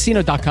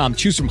ChumbaCasino.com,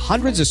 choose from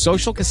hundreds of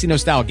social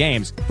casino-style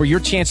games for your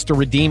chance to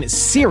redeem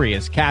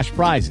serious cash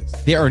prizes.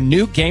 There are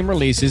new game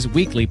releases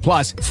weekly,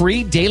 plus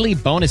free daily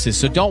bonuses,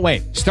 so don't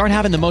wait. Start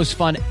having the most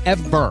fun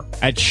ever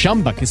at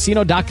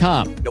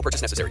ChumbaCasino.com. No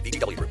purchase necessary.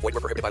 VGW. Void where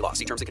prohibited by law.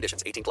 See terms and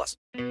conditions. 18+.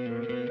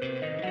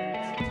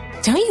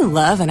 Don't you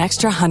love an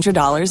extra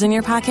 $100 in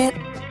your pocket?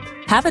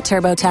 Have a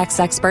TurboTax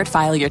expert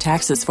file your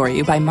taxes for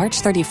you by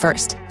March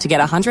 31st to get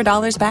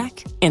 $100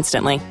 back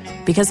instantly.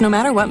 Because no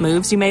matter what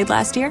moves you made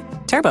last year,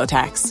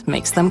 TurboTax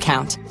makes them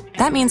count.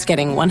 That means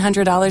getting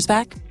 $100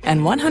 back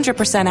and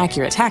 100%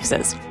 accurate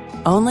taxes,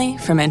 only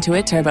from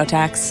Intuit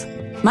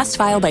TurboTax. Must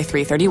file by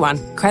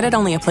 3/31. Credit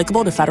only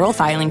applicable to federal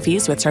filing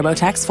fees with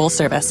TurboTax full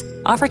service.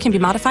 Offer can be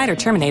modified or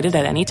terminated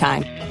at any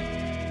time.